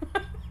 god!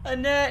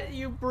 Annette,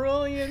 you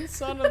brilliant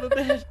son of a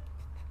bitch.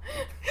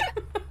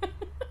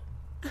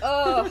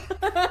 Oh,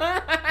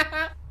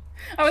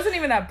 I wasn't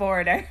even that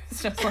bored. I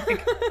was just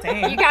like,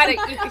 dang. you got it.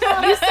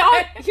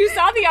 You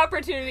saw the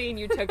opportunity and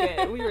you took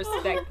it. We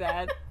respect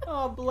that.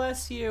 Oh,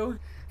 bless you.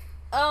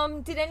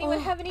 Did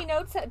anyone have any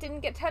notes that didn't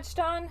get touched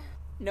on?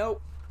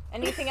 Nope.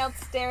 Anything else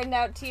staring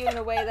out to you in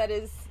a way that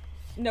is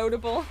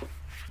notable?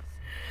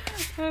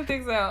 I don't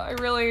think so. I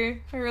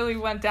really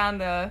went down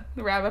the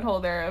rabbit hole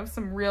there of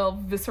some real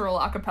visceral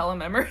acapella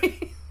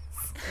memories.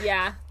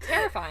 Yeah,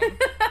 terrifying.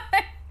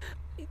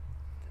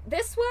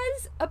 This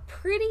was a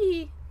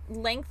pretty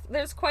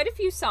there's quite a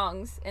few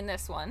songs in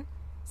this one,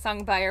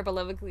 sung by our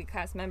beloved Glee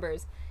cast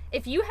members.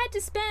 If you had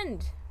to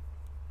spend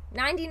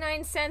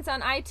 99 cents on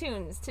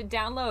iTunes to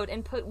download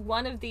and put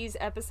one of these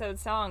episode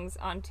songs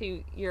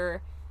onto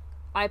your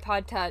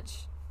iPod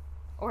Touch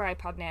or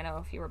iPod Nano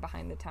if you were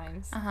behind the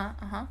times,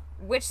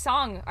 which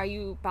song are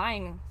you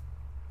buying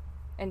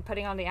and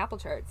putting on the Apple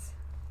charts?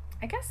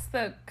 I guess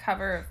the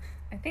cover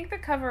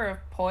of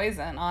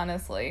Poison,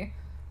 honestly.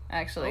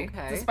 Actually,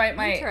 Okay. despite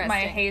my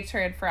Interesting.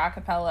 hatred for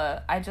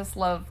acapella, I just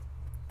love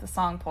the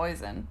song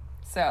Poison.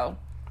 So,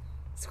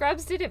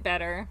 Scrubs did it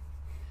better.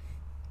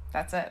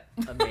 that's it.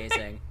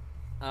 Amazing.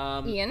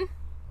 Ian,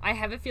 I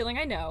have a feeling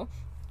I know.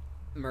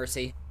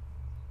 Mercy.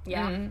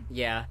 Yeah. Mhm.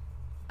 Yeah.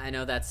 I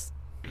know that's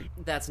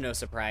no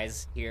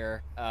surprise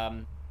here.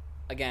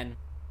 Again,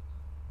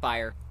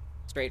 fire.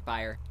 Straight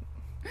fire.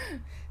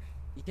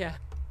 Yeah.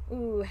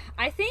 Ooh,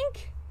 I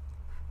think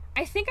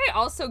I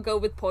also go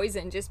with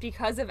Poison just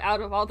because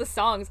out of all the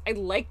songs, I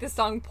like the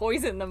song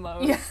Poison the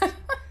most. Yeah.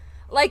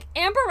 Like,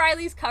 Amber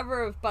Riley's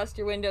cover of Bust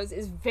Your Windows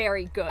is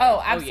very good.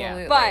 Oh,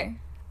 absolutely. But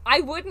I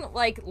wouldn't,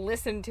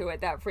 listen to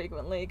it that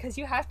frequently, because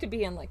you have to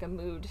be in, a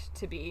mood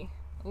to be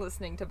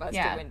listening to Bust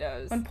Your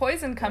Windows. When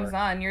Poison comes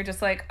on, you're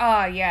just like,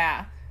 oh,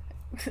 yeah.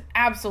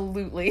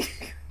 Absolutely.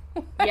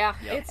 Yeah,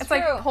 Yep. it's It's true.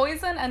 like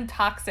Poison and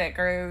Toxic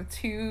are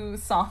two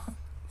songs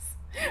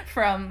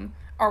from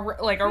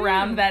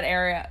around that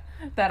area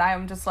that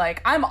I'm just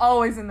like, I'm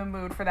always in the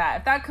mood for that.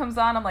 If that comes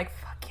on, I'm like,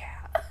 fuck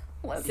yeah.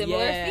 Let's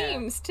Similar Yeah.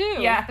 themes, too.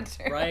 Yeah,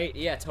 true. Right?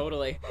 Yeah,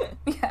 totally.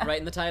 Yeah. Right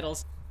in the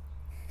titles.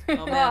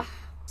 Oh, man.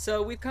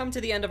 So we've come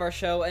to the end of our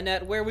show.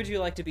 Annette, where would you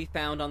like to be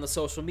found on the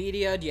social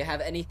media? Do you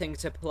have anything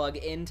to plug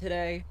in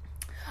today?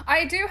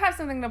 I do have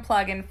something to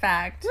plug, in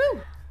fact.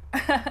 Woo!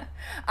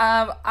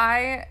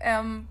 I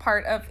am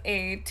part of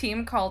a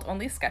team called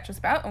Only Sketches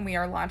About, and we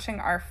are launching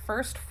our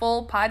first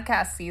full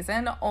podcast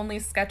season, Only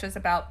Sketches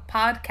About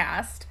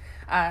Podcast.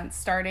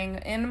 Starting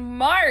in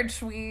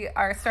March, we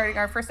are starting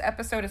our first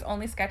episode is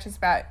Only Sketches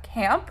About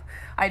Camp.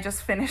 I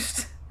just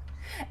finished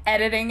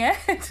editing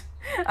it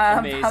about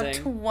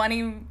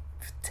Amazing.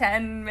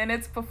 10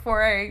 minutes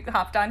before I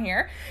hopped on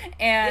here,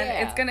 and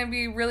Yeah. it's gonna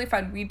be really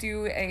fun. We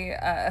do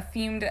a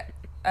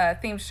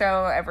themed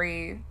show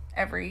every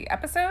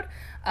episode,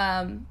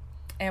 and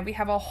we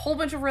have a whole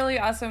bunch of really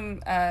awesome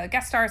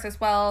guest stars as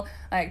well,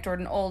 like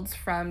Jordan Olds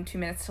from 2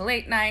 Minutes to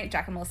Late Night,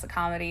 Jack and Melissa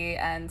Comedy,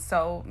 and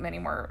so many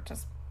more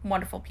just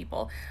wonderful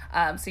people.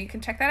 So you can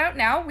check that out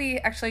now. We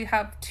actually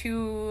have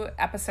 2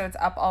 episodes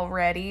up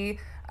already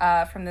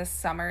from this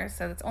summer.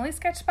 So it's Only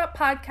Sketched About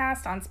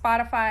Podcast on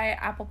Spotify,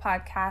 Apple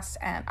Podcasts,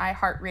 and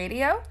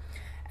iHeartRadio.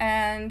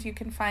 And you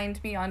can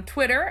find me on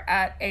Twitter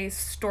at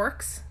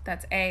astorks.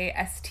 That's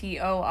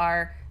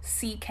ASTORCKS,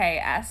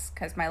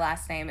 because my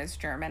last name is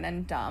German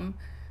and dumb.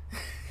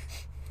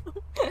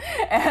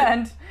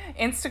 And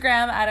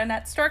Instagram at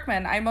Annette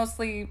Storkman. I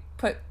mostly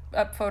put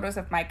up photos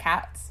of my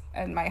cats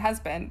and my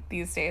husband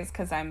these days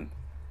because I'm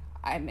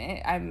in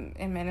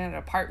an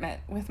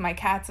apartment with my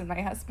cats and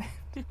my husband.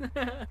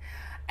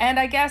 And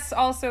I guess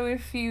also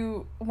if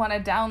you want to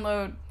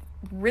download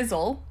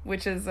Rizzle,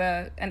 which is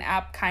an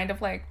app kind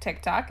of like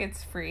TikTok,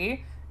 it's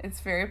free. It's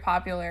very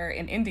popular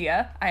in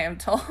India, I am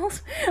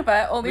told,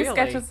 but Only Really?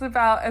 Sketches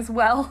About as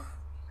well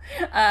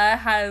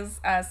has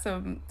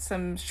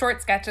some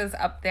short sketches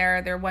up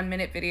there. They're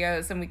 1-minute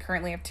videos, and we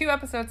currently have 2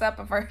 episodes up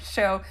of our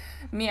show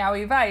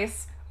Meowie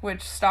Vice,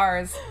 which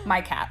stars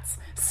my cats.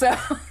 So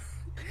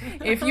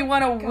if you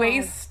want to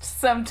waste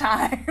some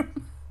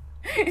time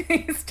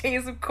these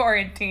days of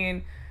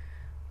quarantine,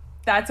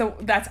 that's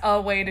a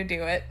way to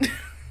do it.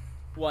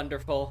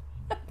 Wonderful.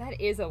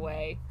 That is a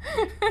way.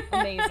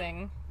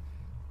 Amazing.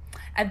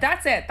 And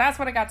that's it. That's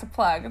what I got to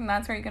plug, and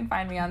that's where you can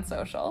find me on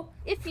social.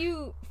 If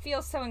you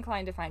feel so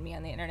inclined to find me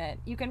on the internet,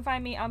 you can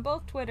find me on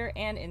both Twitter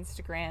and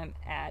Instagram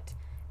at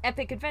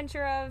Epic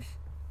Adventure of.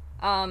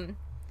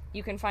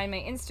 You can find my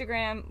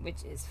Instagram,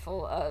 which is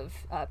full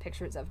of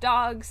pictures of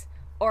dogs,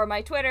 or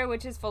my Twitter,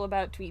 which is full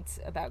about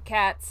tweets about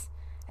cats,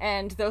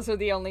 and those are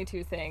the only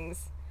two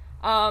things.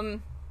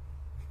 Or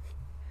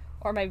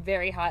my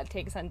very hot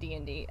takes on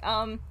D&D.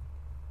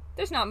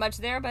 There's not much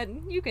there, but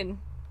you can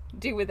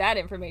do with that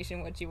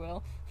information what you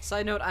will.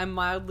 Side note, I'm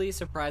mildly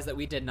surprised that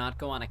we did not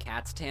go on a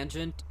cats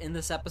tangent in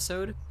this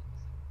episode.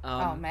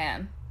 Oh,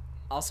 man.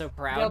 Also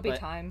proud, There'll be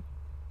time.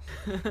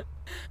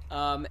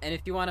 And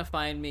if you want to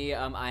find me,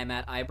 I'm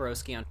at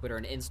iBroski on Twitter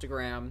and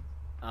Instagram.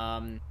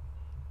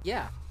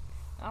 Yeah.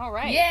 All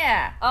right.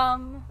 Yeah.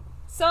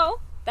 So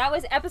that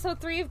was episode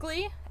 3 of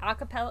Glee.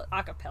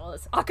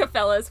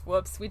 Acapellas.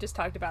 Whoops. We just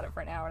talked about it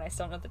for an hour and I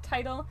still don't know the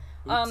title.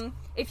 Oops.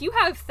 If you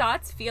have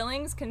thoughts,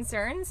 feelings,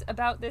 concerns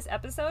about this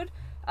episode,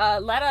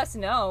 let us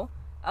know.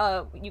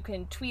 You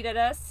can tweet at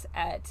us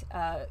at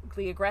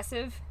Glee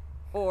Aggressive,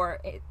 or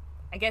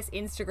I guess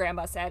Instagram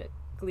us at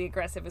Glee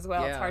Aggressive as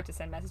well. Yeah. It's hard to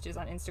send messages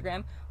on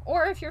Instagram.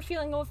 Or if you're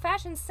feeling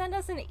old-fashioned, send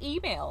us an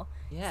email.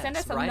 Yes, send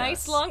us a write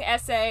nice us. long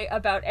essay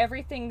about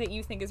everything that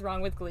you think is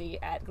wrong with Glee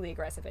at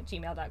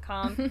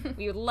gleeaggressive@gmail.com.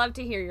 We would love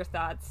to hear your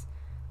thoughts.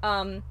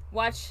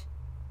 Watch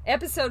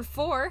episode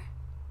 4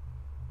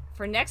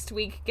 for next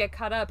week. Get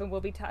caught up, and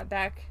we'll be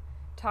back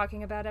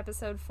talking about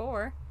episode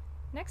 4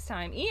 next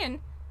time.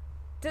 Ian,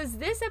 does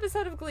this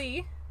episode of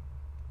Glee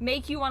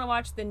make you want to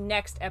watch the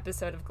next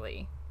episode of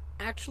Glee?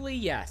 Actually,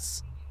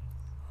 yes.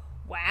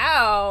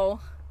 Wow.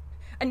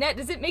 Annette,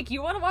 does it make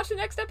you want to watch the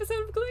next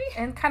episode of Glee?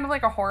 In kind of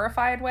like a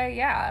horrified way,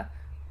 yeah.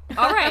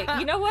 All right,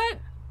 you know what?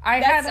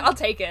 I'll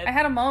take it. I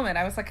had a moment.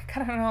 I was like, I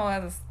kind of don't know how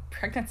this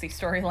pregnancy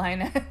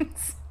storyline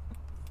ends.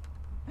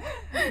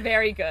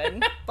 Very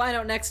good. Find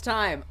out next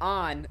time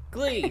on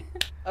Glee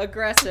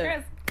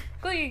Aggressive.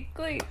 Glee,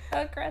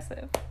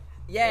 aggressive.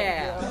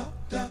 Yeah.